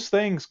 Those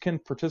things can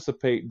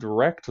participate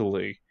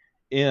directly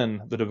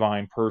in the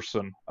divine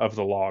person of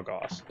the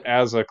Logos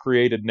as a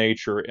created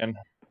nature and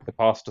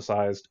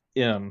hypostasized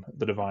in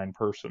the divine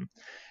person.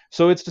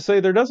 So it's to say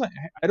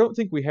I don't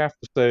think we have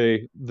to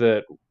say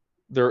that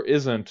there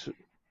isn't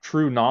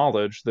true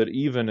knowledge that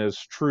even is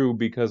true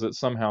because it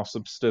somehow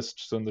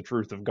subsists in the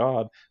truth of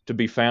God to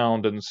be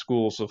found in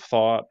schools of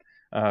thought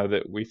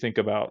that we think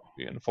about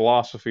in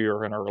philosophy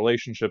or in our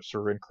relationships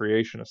or in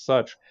creation as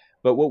such.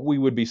 But what we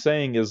would be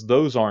saying is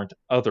those aren't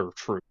other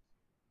truths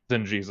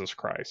than Jesus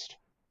Christ.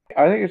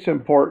 I think it's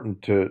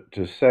important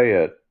to say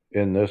it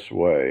in this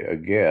way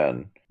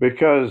again,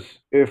 because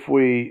if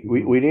we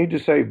need to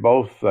say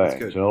both That's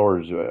things. good. In other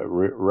words,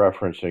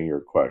 referencing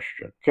your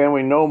question, can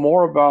we know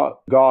more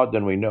about God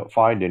than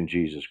find in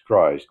Jesus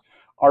Christ?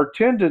 Our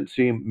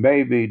tendency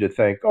may be to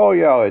think, oh,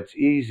 yeah, it's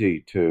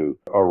easy to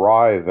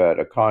arrive at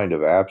a kind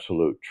of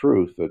absolute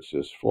truth that's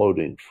just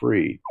floating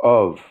free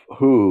of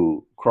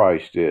who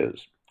Christ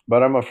is.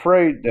 But I'm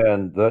afraid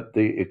then that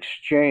the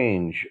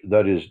exchange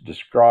that is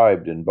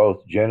described in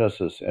both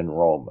Genesis and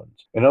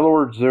Romans, in other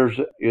words,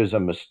 is a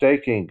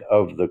mistaking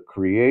of the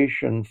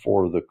creation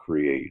for the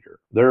creator.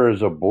 There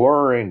is a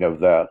blurring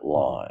of that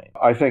line.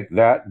 I think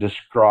that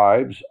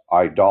describes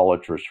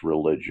idolatrous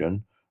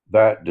religion.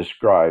 That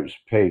describes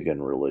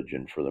pagan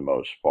religion for the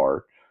most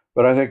part.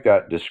 But I think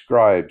that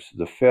describes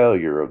the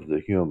failure of the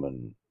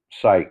human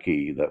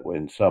psyche that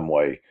in some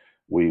way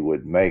we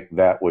would make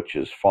that which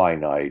is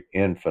finite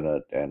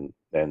infinite, and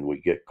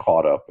we get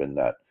caught up in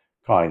that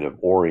kind of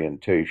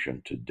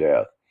orientation to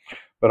death.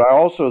 But I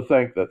also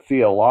think that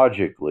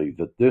theologically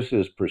that this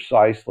is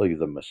precisely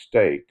the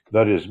mistake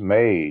that is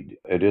made.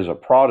 It is a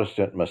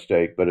Protestant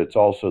mistake, but it's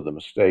also the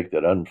mistake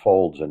that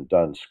unfolds in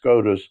Duns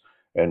Scotus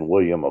and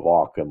William of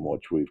Ockham,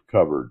 which we've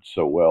covered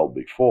so well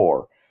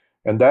before.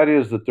 And that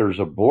is that there's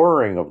a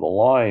blurring of the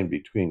line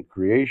between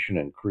creation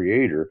and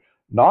creator,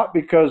 not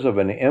because of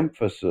an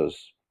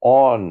emphasis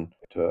on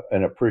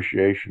an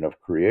appreciation of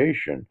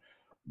creation,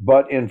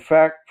 but in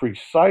fact,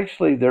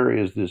 precisely there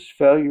is this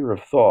failure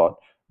of thought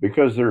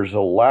because there's a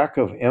lack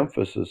of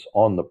emphasis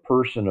on the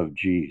person of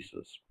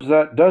Jesus.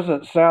 That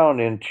doesn't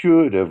sound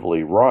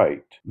intuitively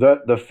right.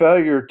 That the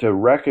failure to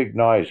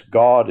recognize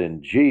God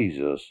in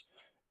Jesus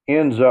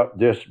ends up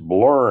this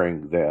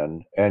blurring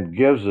then and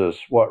gives us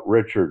what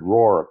Richard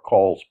Rohr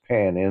calls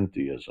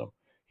panentheism.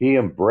 He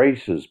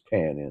embraces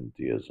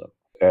panentheism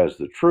as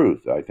the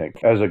truth, I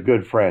think, as a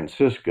good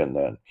Franciscan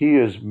then. He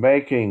is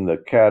making the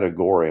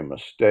category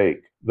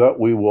mistake that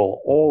we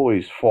will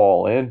always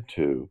fall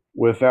into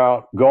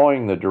without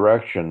going the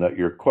direction that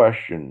your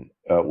question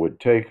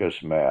would take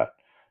us, Matt.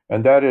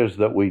 And that is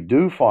that we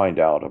do find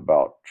out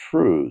about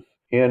truth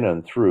in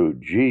and through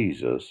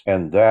Jesus,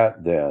 and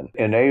that then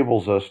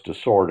enables us to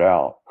sort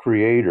out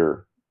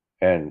creator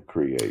and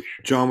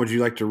creation. John, would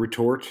you like to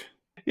retort?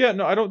 Yeah,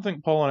 no, I don't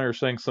think Paul and I are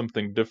saying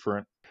something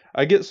different.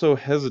 I get so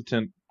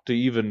hesitant to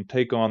even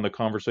take on the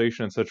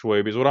conversation in such a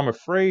way because what I'm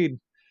afraid,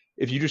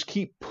 if you just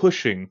keep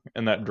pushing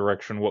in that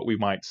direction, what we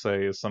might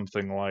say is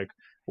something like,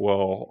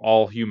 well,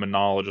 all human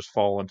knowledge has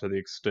fallen to the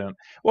extent.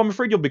 Well, I'm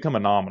afraid you'll become a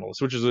nominalist,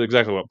 which is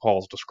exactly what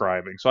Paul's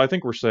describing. So I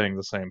think we're saying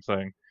the same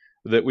thing,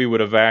 that we would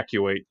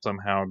evacuate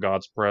somehow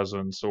God's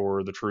presence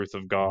or the truth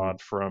of God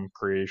from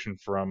creation,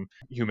 from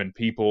human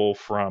people,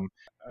 from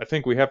I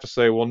think we have to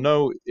say, well,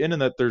 no, in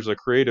and that there's a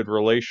created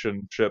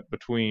relationship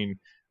between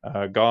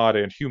God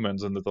and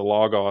humans, and that the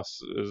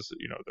Logos is,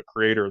 the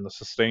creator and the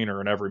sustainer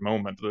in every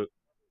moment.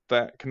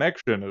 That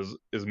connection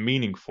is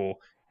meaningful,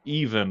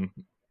 even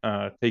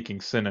taking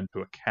sin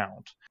into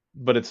account.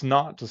 But it's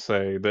not to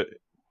say that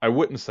I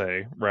wouldn't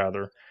say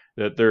rather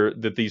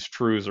that these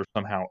truths are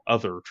somehow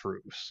other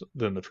truths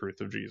than the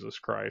truth of Jesus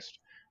Christ.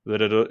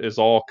 That it is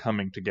all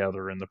coming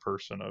together in the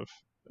person of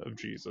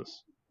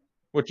Jesus.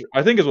 Which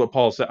I think is what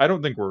Paul said. I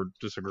don't think we're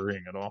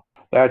disagreeing at all.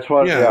 That's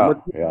what, Yeah, yeah,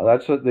 yeah.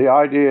 That's the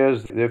idea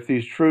is if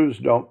these truths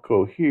don't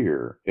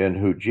cohere in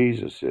who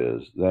Jesus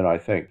is, then I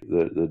think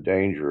the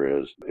danger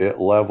is it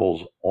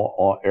levels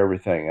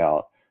everything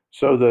out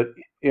so that,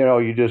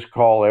 you just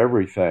call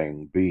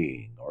everything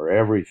being or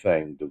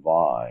everything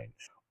divine,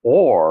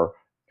 or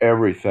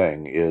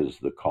everything is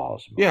the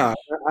cosmos. Yeah,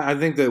 I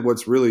think that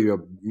what's really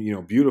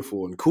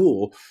beautiful and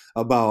cool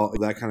about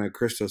that kind of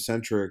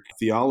Christocentric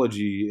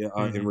theology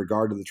in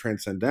regard to the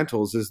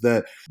transcendentals is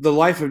that the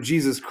life of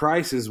Jesus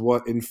Christ is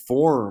what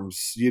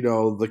informs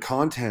the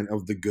content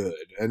of the good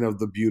and of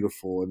the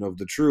beautiful and of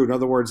the true. In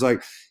other words,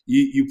 like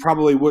you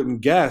probably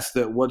wouldn't guess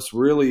that what's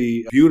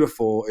really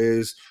beautiful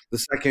is the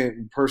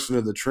second person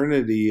of the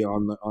Trinity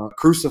on the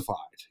crucified.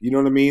 You know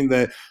what I mean?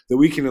 That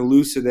we can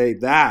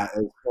elucidate that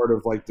as part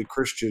of like the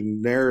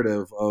Christian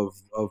narrative of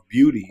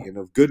beauty and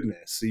of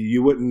goodness. So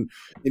you wouldn't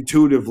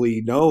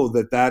intuitively know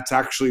that that's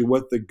actually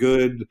what the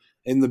good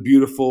and the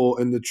beautiful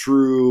and the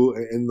true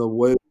and the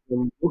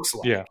wisdom looks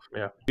like.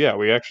 Yeah.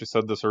 We actually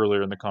said this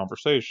earlier in the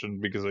conversation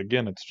because,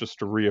 again, it's just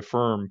to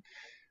reaffirm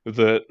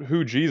that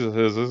who Jesus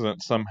is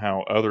isn't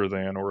somehow other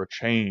than or a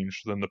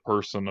change than the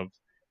person of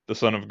the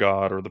Son of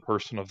God or the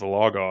person of the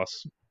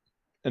Logos.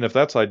 And if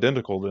that's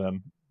identical,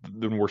 then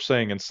we're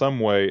saying in some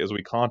way, as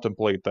we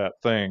contemplate that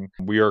thing,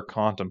 we are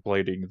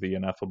contemplating the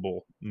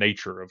ineffable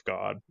nature of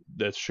God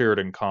that's shared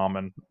in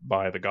common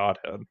by the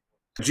Godhead.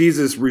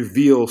 Jesus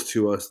reveals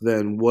to us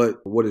then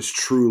what is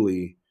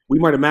truly. We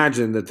might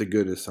imagine that the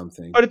good is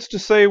something, but it's to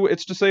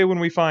say when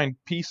we find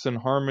peace and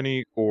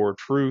harmony or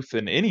truth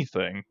in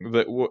anything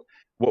that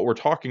what we're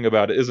talking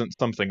about isn't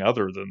something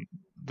other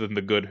than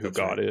the good who That's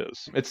God right.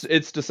 is.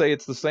 It's to say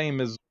it's the same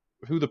as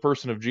who the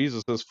person of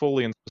Jesus is,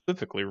 fully and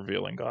specifically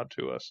revealing God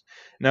to us.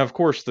 Now, of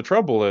course, the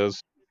trouble is,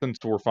 since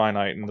we're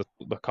finite and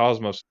the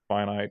cosmos is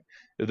finite,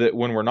 that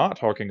when we're not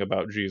talking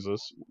about Jesus,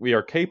 we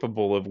are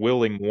capable of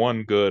willing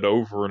one good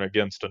over and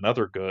against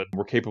another good.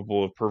 We're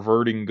capable of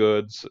perverting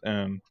goods,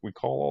 and we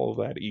call all of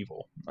that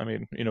evil. I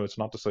mean, it's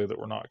not to say that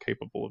we're not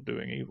capable of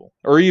doing evil,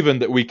 or even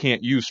that we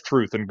can't use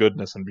truth and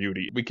goodness and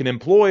beauty. We can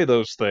employ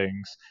those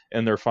things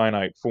in their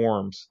finite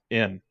forms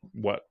in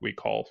what we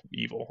call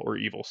evil or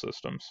evil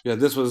systems. Yeah,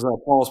 this was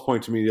Paul's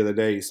point to me the other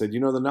day. He said,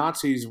 the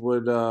Nazis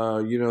would,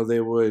 they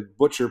would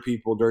butcher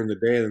people during the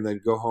day and then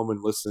go home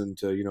and listen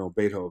to,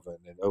 Beethoven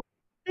and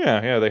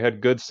Yeah, they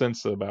had good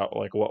sense about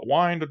like what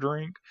wine to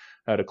drink,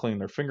 how to clean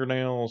their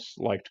fingernails,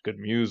 liked good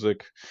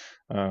music.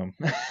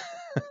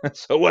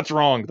 So what's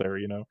wrong there,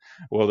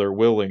 Well, they're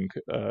willing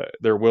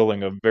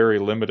a very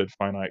limited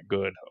finite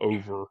good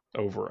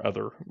over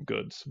other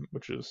goods,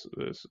 which is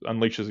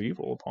unleashes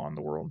evil upon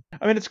the world.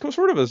 I mean, it's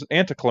sort of an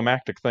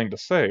anticlimactic thing to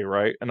say,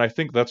 right? And I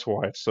think that's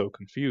why it's so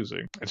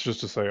confusing. It's just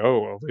to say, oh,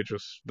 well,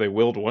 they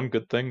willed one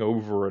good thing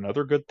over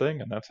another good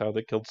thing, and that's how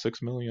they killed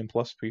 6 million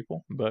plus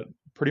people. But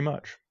pretty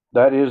much.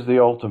 That is the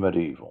ultimate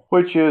evil,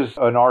 which is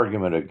an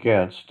argument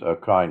against a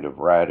kind of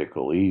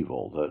radical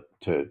evil, that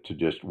to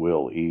just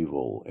will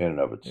evil in and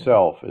of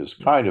itself is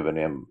kind of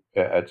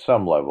at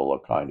some level,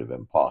 a kind of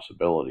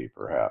impossibility,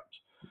 perhaps.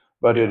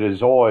 But it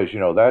is always,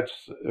 that's,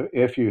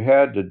 if you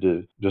had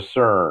to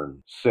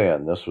discern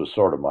sin, this was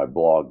sort of my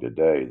blog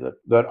today,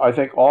 that I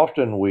think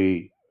often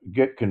we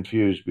get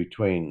confused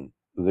between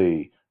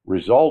the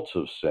results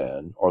of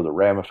sin or the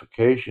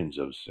ramifications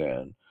of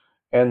sin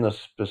and the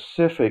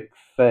specific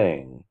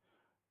thing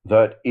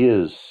that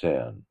is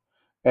sin.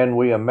 And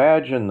we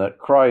imagine that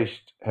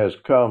Christ has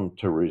come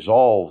to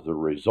resolve the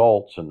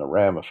results and the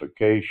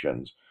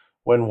ramifications,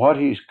 when what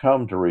he's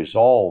come to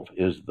resolve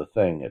is the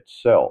thing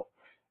itself.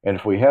 And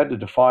if we had to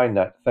define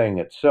that thing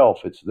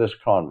itself, it's this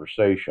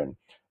conversation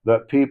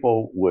that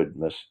people would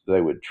they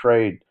would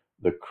trade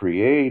the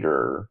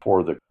creator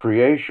for the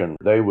creation.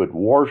 They would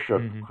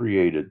worship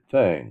created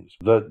things.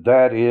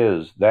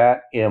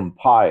 That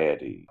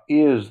impiety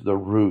is the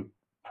root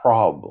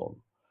problem.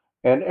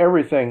 And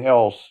everything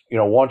else,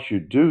 once you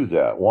do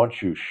that,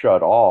 once you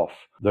shut off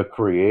the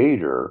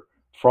creator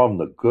from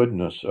the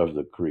goodness of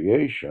the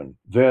creation,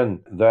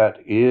 then that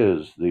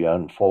is the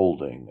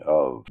unfolding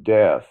of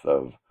death,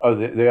 of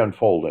the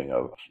unfolding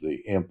of the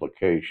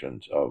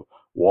implications of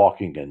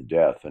walking in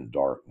death and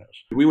darkness.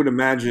 We would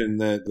imagine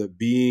that the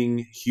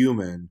being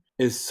human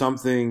is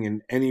something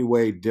in any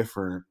way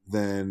different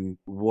than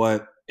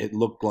what it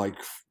looked like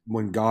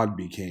when God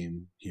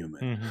became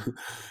human.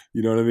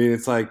 You know what I mean?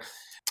 It's like,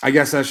 I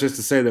guess that's just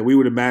to say that we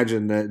would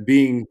imagine that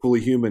being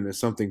fully human is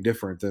something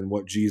different than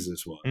what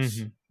Jesus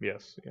was.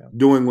 Yes, yeah.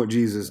 Doing what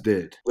Jesus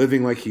did,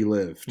 living like he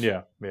lived.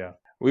 Yeah.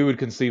 We would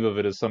conceive of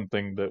it as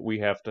something that we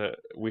have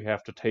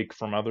to take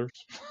from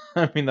others.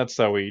 I mean, that's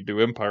how we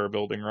do empire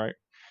building, right?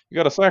 You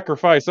got to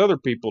sacrifice other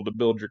people to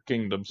build your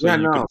kingdom so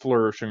you can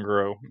flourish and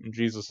grow. And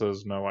Jesus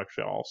says, no,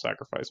 actually, I'll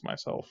sacrifice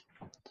myself.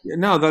 Yeah,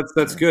 no,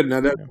 that's good. Now,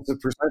 that's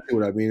precisely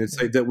what I mean.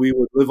 It's like that we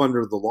would live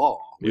under the law.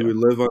 We would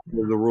live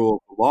under the rule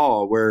of the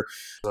law, where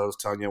I was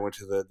telling you, I went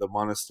to the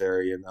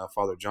monastery, and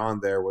Father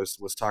John there was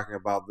talking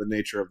about the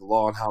nature of the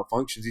law and how it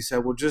functions. He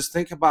said, well, just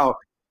think about,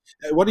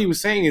 what he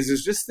was saying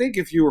is just think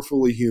if you were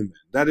fully human.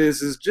 That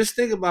is just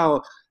think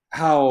about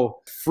how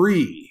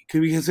free,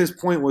 because his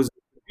point was,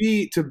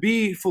 to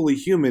be fully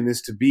human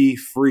is to be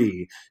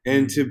free,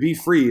 and to be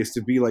free is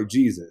to be like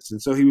Jesus.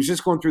 And so he was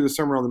just going through the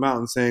Sermon on the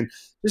Mount saying,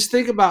 just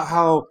think about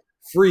how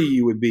free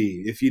you would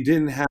be if you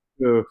didn't have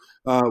to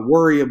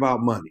worry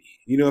about money.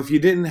 If you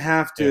didn't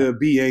have to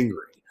be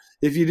angry,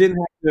 if you didn't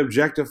have to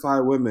objectify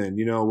women,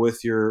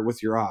 with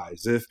your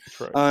eyes, That's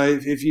right.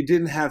 if you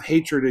didn't have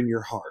hatred in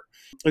your heart.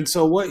 And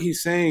so what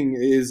he's saying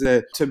is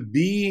that to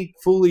be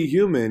fully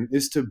human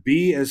is to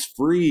be as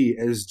free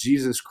as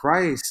Jesus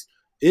Christ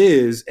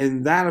is,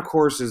 and that of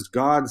course is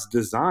God's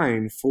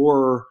design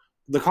for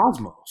the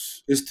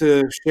cosmos, is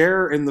to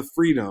share in the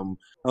freedom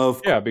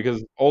of. Yeah,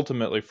 because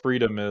ultimately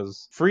freedom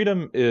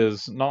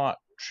is not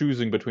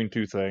choosing between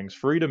two things.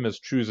 Freedom is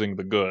choosing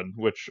the good,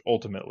 which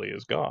ultimately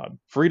is God.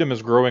 Freedom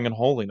is growing in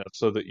holiness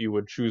so that you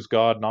would choose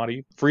God, not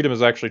evil. Freedom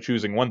is actually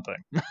choosing one thing,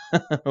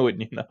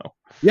 wouldn't you know?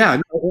 Yeah,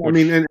 no, I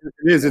mean, Which and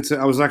it is. It's.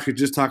 I was actually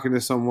just talking to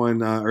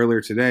someone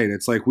earlier today, and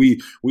it's like we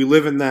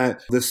live in the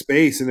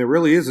space, and it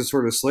really is a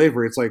sort of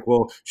slavery. It's like,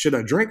 well, should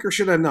I drink or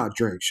should I not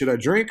drink? Should I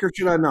drink or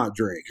should I not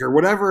drink, or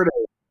whatever it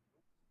is?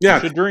 you Yeah,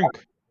 should drink,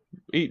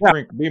 eat, yeah.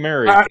 drink, be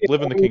merry, I,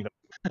 live in the mean,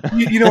 kingdom.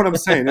 you know what I'm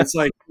saying? It's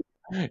like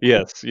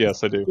Yes,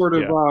 yes, I do. sort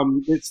of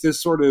Yeah, it's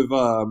this sort of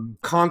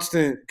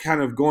constant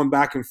kind of going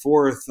back and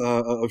forth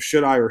of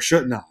should I or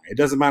shouldn't I. It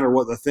doesn't matter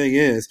what the thing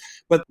is,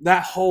 but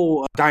that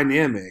whole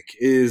dynamic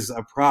is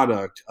a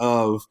product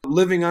of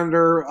living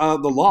under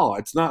the law.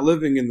 It's not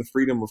living in the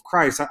freedom of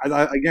Christ.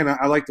 Again,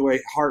 I like the way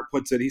Hart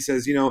puts it. He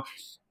says,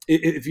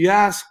 if you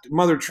asked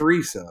Mother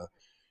Teresa,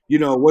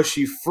 was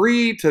she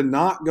free to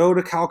not go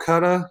to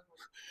Calcutta?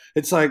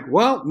 It's like,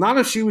 well, not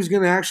if she was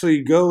going to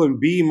actually go and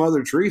be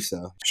Mother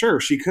Teresa. Sure,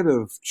 she could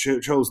have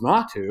chose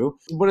not to,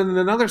 but in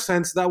another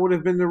sense, that would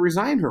have been to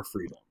resign her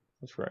freedom.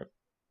 that's right.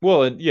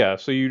 Well, and yeah,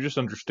 so you just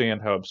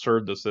understand how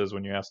absurd this is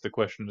when you ask the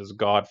question, is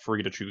God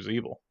free to choose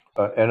evil?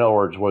 In other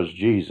words, was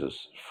Jesus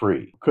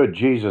free? Could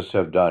Jesus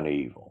have done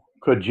evil?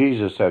 Could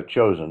Jesus have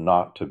chosen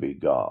not to be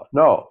God?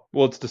 No.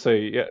 Well, it's to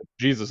say, yeah,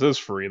 Jesus is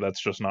free.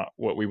 That's just not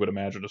what we would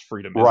imagine as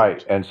freedom Right.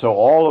 isn't. And so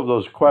all of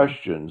those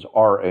questions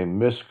are a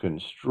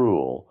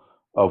misconstrual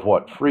of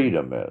what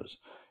freedom is.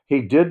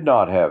 He did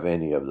not have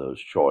any of those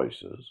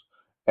choices,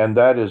 and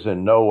that is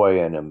in no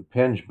way an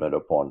impingement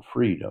upon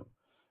freedom.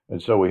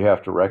 And so we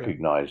have to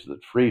recognize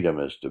that freedom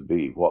is to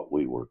be what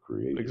we were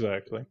created.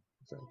 Exactly.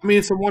 I mean,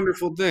 it's a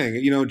wonderful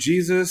thing.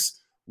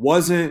 Jesus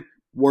wasn't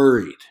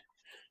worried.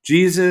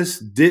 Jesus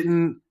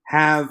didn't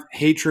have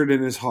hatred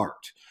in his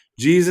heart.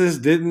 Jesus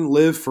didn't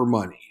live for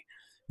money.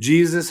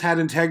 Jesus had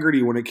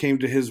integrity when it came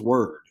to his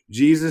word.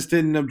 Jesus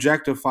didn't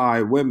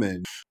objectify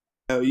women.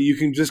 You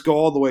can just go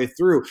all the way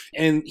through.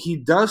 And he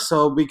does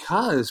so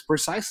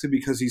precisely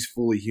because he's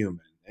fully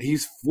human.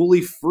 He's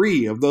fully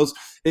free of those.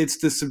 It's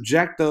to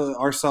subject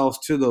ourselves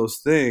to those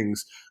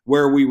things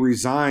where we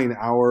resign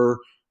our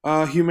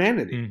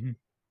humanity. Mm-hmm.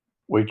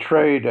 We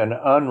trade an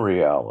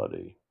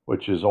unreality,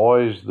 which is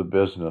always the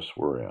business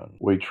we're in.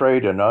 We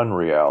trade an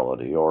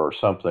unreality or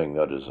something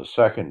that is a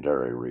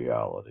secondary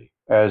reality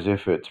as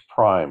if it's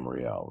prime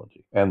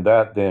reality. And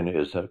that then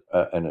is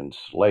an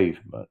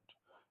enslavement.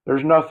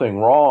 There's nothing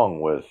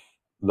wrong with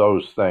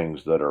those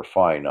things that are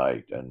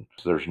finite, and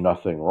there's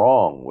nothing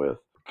wrong with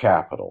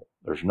capital.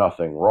 There's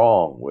nothing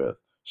wrong with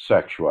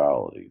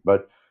sexuality.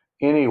 But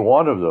any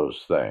one of those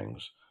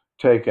things,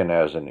 taken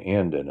as an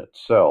end in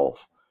itself,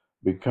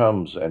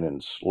 becomes an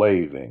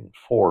enslaving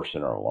force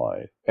in our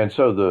life. And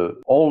so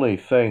the only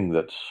thing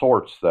that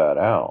sorts that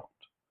out,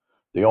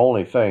 the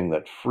only thing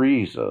that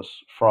frees us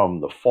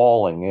from the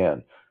falling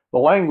in, the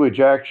language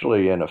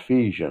actually in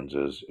Ephesians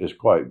is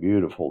quite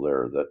beautiful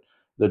there, that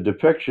the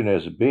depiction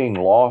is being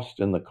lost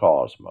in the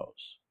cosmos.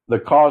 The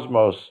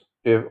cosmos,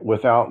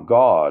 without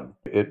God,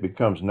 it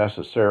becomes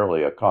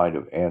necessarily a kind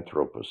of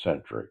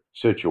anthropocentric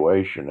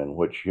situation in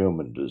which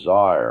human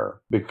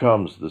desire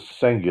becomes the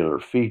singular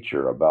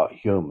feature about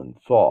human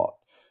thought,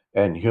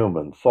 and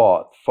human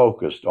thought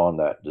focused on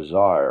that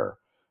desire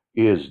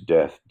is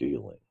death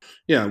dealing.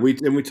 Yeah, we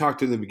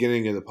talked in the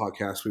beginning of the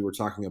podcast. We were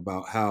talking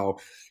about how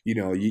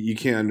you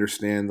can't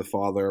understand the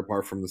Father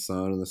apart from the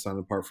Son, and the Son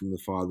apart from the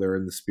Father,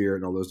 and the Spirit,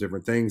 and all those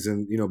different things.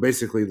 And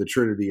basically the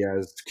Trinity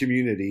as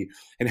community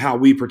and how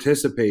we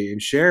participate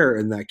and share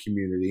in that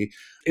community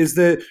is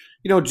that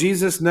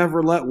Jesus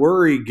never let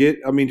worry get.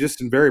 I mean, just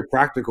in very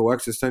practical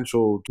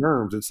existential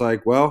terms, it's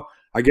like, well,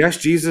 I guess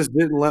Jesus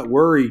didn't let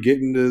worry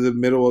get into the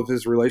middle of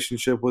his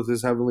relationship with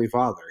his heavenly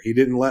Father. He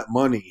didn't let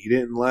money. He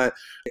didn't let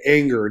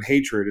anger and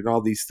hatred and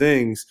all these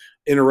things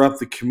interrupt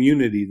the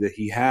community that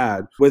he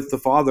had with the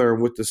Father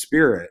and with the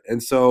Spirit.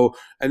 And so,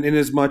 and in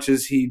as much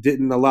as he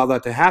didn't allow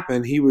that to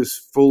happen, he was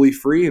fully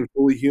free and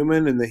fully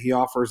human, and that he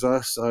offers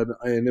us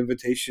an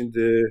invitation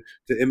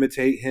to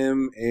imitate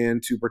him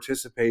and to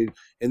participate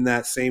in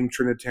that same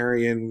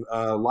Trinitarian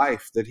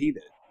life that he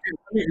did.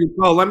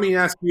 Well, let me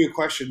ask you a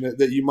question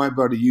that you might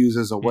be able to use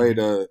as a way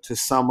to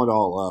sum it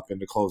all up and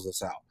to close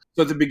this out.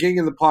 So at the beginning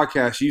of the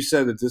podcast, you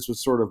said that this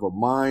was sort of a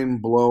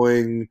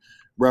mind-blowing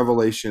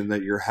revelation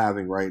that you're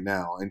having right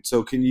now. And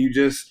so can you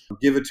just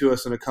give it to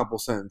us in a couple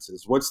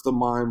sentences? What's the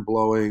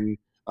mind-blowing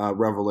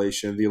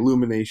revelation, the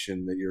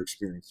illumination that you're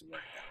experiencing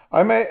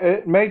right now?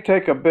 It may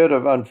take a bit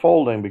of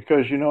unfolding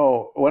because,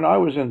 when I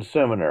was in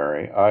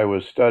seminary, I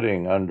was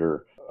studying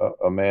under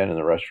a man in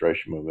the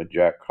Restoration Movement,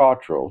 Jack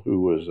Cottrell,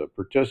 who was a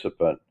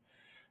participant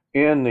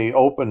in the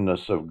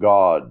openness of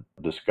God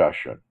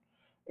discussion.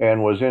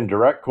 and was in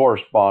direct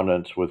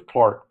correspondence with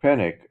Clark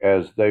Pinnock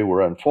as they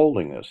were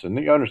unfolding this. And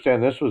you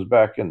understand, this was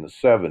back in the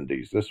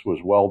 70s. This was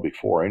well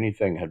before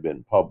anything had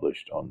been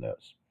published on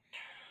this.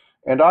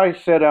 And I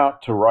set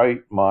out to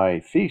write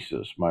my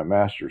thesis, my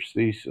master's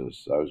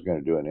thesis. I was going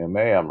to do an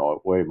MA on my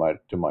way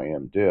to my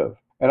MDiv.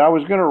 And I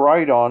was going to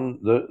write on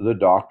the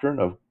doctrine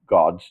of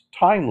God's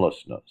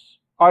timelessness.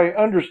 I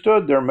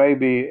understood there may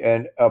be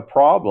a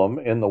problem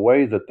in the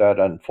way that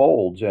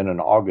unfolds in an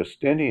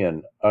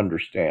Augustinian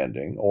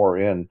understanding, or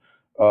in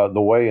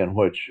the way in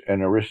which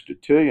an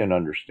Aristotelian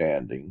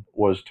understanding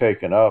was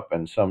taken up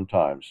and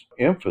sometimes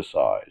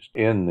emphasized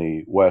in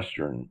the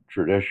Western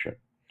tradition.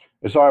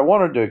 And so I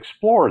wanted to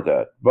explore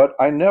that, but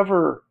I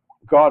never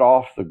got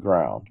off the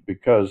ground,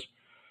 because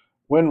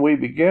when we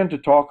begin to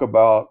talk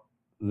about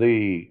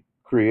the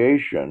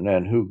creation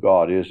and who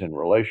God is in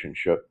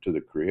relationship to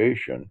the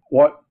creation,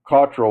 what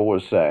Cottrell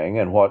was saying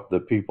and what the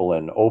people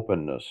in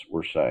openness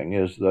were saying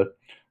is that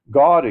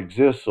God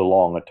exists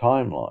along a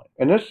timeline.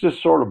 And this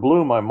just sort of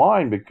blew my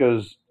mind,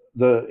 because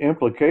the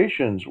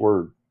implications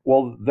were,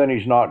 well, then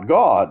he's not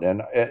God.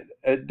 And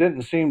it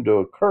didn't seem to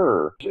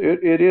occur.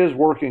 It is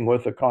working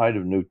with a kind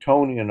of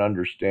Newtonian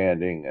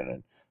understanding, and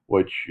in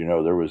which,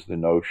 there was the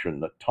notion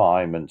that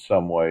time in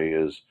some way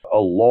is a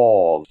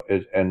law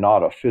and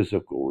not a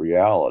physical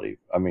reality.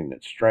 I mean,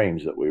 it's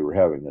strange that we were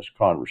having this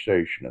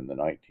conversation in the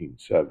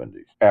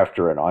 1970s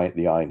after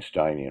the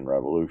Einsteinian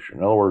revolution.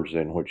 In other words,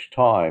 in which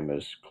time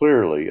is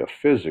clearly a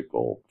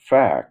physical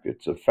fact.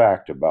 It's a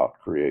fact about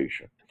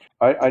creation.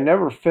 I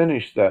never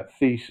finished that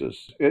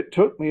thesis. It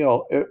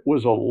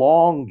was a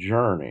long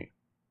journey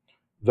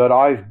that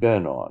I've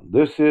been on.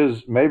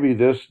 Maybe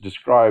this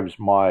describes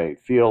my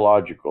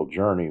theological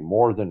journey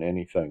more than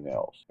anything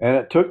else. And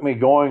it took me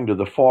going to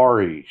the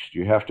Far East.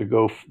 You have to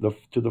go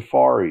to the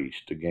Far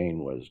East to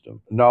gain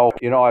wisdom. No,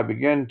 I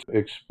began to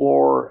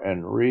explore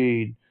and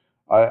read.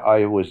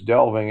 I was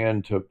delving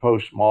into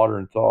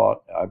postmodern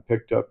thought. I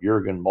picked up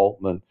Jürgen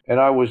Moltmann, and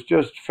I was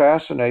just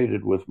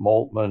fascinated with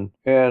Moltmann,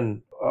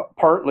 and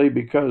partly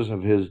because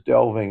of his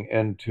delving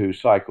into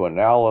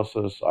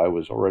psychoanalysis. I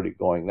was already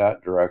going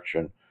that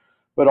direction,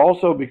 but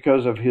also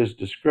because of his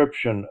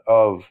description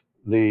of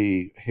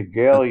the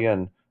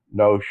Hegelian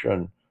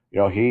notion.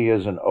 He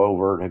is an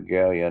overt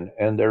Hegelian,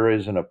 and there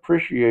is an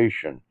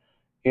appreciation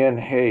in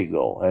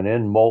Hegel and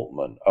in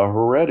Moltmann, a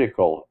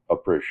heretical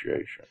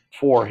appreciation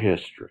for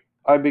history.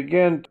 I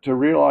began to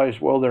realize,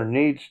 well, there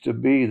needs to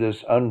be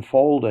this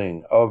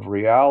unfolding of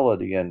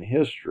reality and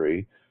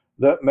history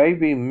that may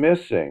be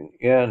missing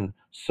in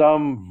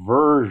some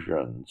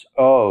versions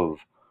of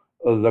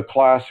the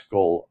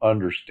classical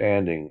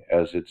understanding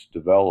as it's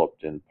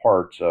developed in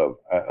parts of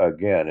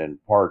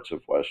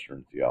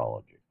Western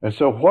theology. And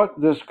so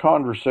what this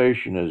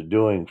conversation is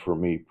doing for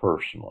me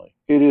personally,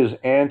 it is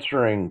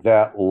answering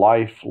that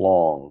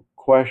lifelong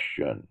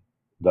question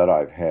that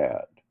I've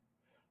had,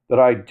 that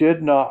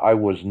I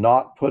was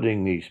not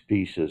putting these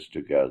pieces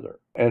together.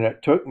 And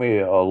it took me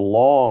a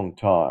long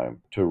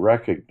time to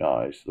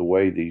recognize the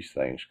way these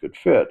things could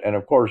fit. And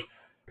of course,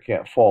 I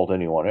can't fault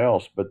anyone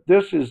else, but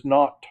this is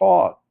not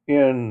taught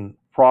in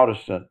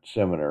Protestant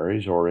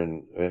seminaries or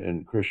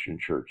in Christian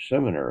church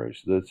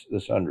seminaries,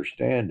 this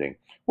understanding,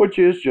 which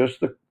is just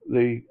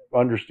the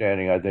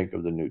understanding, I think,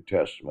 of the New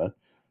Testament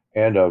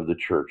and of the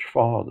church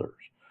fathers.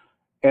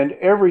 And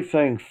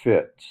everything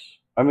fits.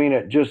 I mean,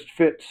 it just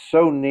fits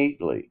so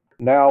neatly.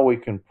 Now we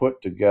can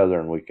put together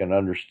and we can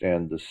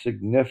understand the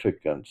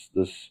significance,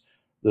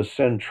 the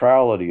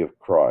centrality of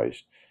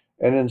Christ.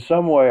 And in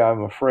some way,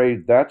 I'm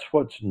afraid that's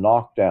what's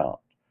knocked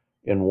out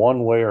in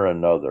one way or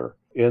another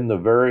in the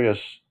various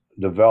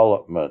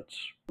developments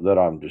that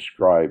I'm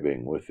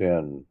describing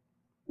within.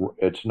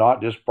 It's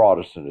not just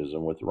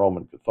Protestantism with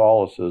Roman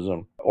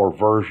Catholicism or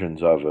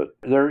versions of it.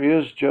 There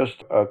is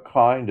just a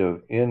kind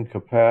of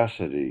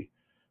incapacity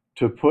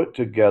to put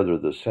together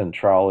the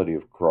centrality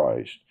of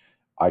Christ.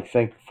 I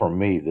think for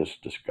me, this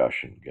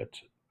discussion gets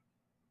it.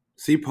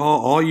 See, Paul,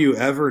 all you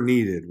ever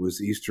needed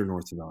was Eastern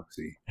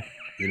Orthodoxy.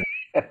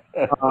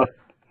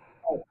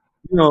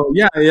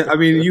 Yeah. I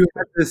mean, you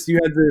had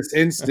this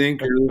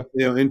instinct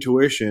or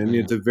intuition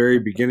at the very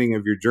beginning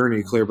of your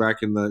journey, clear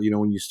back in the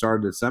when you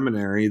started at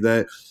seminary,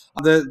 that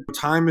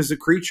time is a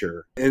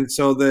creature, and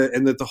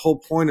that the whole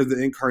point of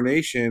the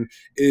incarnation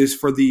is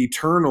for the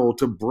eternal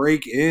to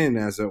break in,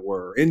 as it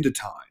were, into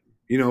time.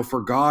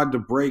 For God to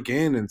break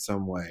in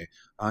some way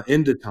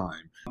into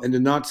time, and to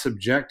not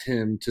subject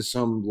him to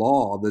some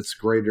law that's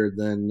greater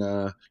than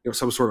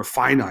some sort of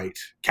finite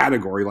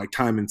category like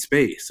time and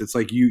space. It's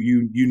like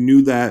you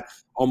knew that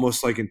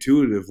almost like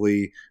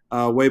intuitively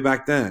way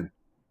back then.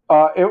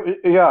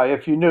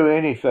 If you knew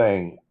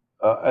anything,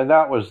 and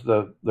that was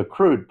the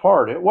crude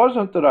part. It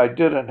wasn't that I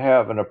didn't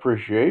have an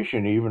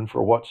appreciation even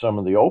for what some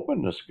of the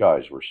openness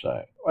guys were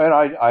saying, and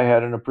I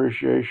had an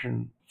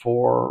appreciation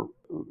for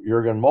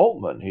Jürgen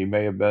Moltmann. He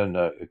may have been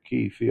a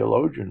key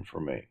theologian for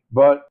me.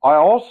 But I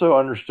also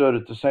understood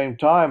at the same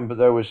time that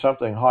there was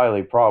something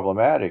highly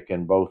problematic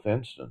in both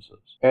instances.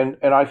 And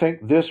I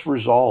think this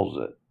resolves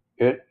it.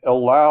 It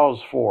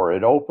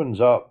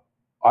opens up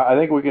I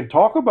think we can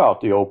talk about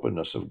the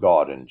openness of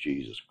God in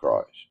Jesus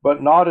Christ,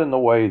 but not in the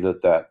way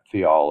that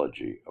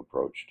theology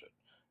approached it.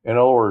 In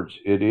other words,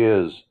 it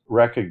is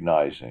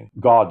recognizing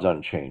God's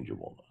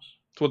unchangeableness.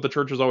 It's what the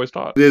church has always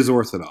taught. It is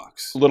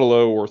orthodox. Little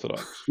o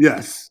orthodox.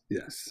 Yes.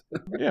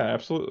 Yeah,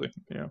 absolutely.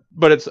 Yeah.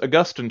 But it's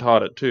Augustine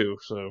taught it too,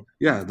 so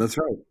Yeah, that's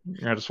right.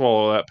 you have to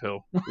swallow that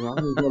pill. Well,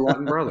 he's a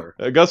Latin brother.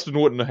 Augustine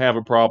wouldn't have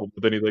a problem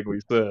with anything we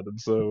said, and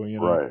so,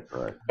 Right.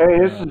 Hey,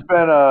 this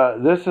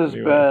has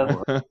been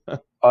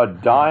a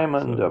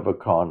diamond of a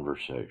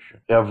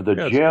conversation. Of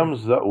the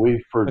gems that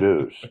we've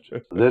produced,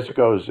 this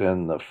goes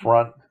in the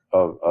front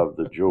of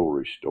the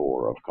jewelry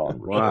store of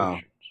conversations. Wow.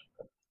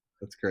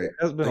 That's great. It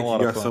has been a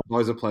lot of fun. So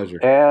always a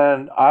pleasure.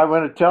 And I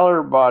want to tell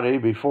everybody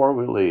before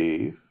we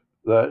leave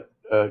that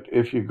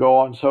if you go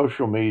on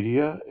social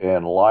media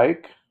and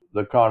like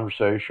the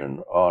conversation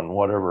on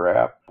whatever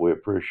app, we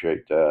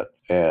appreciate that.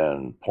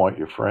 And point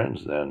your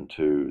friends then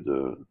to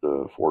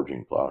the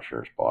Forging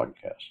Plowshares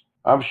podcast.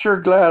 I'm sure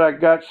glad I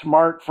got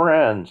smart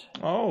friends.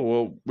 Oh,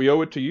 well, we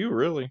owe it to you,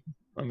 really.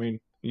 I mean,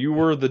 you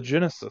were the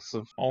genesis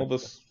of all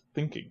this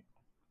thinking.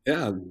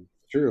 Yeah,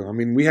 true. I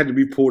mean, we had to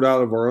be pulled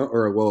out of our own,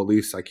 or well, at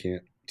least I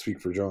can't speak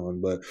for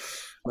John, but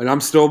we're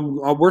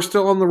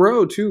still on the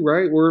road too,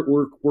 right?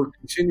 We're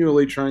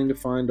continually trying to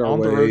find our way.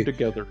 On the road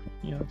together.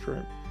 Yeah, that's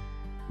right.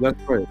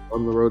 That's right.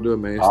 On the road to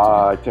Emmaus.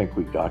 I think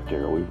we got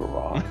there. We've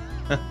arrived.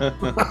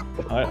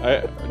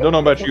 I don't know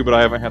about you, but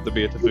I haven't had the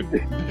beatific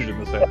vision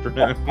this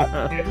afternoon.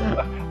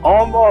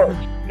 Almost.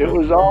 It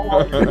was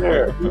almost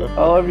there.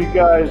 I love you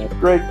guys.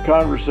 Great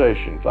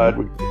conversation.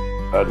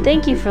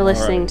 Thank you for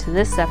listening to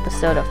this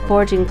episode of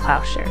Forging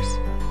Plowshares.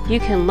 You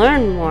can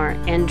learn more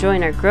and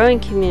join our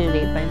growing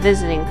community by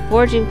visiting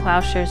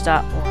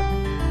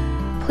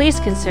forgingplowshares.org.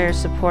 Please consider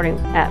supporting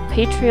at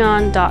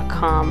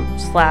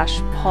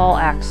patreon.com/Paul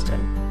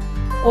Axton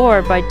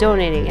or by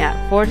donating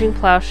at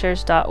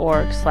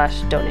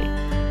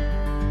forgingplowshares.org/donate.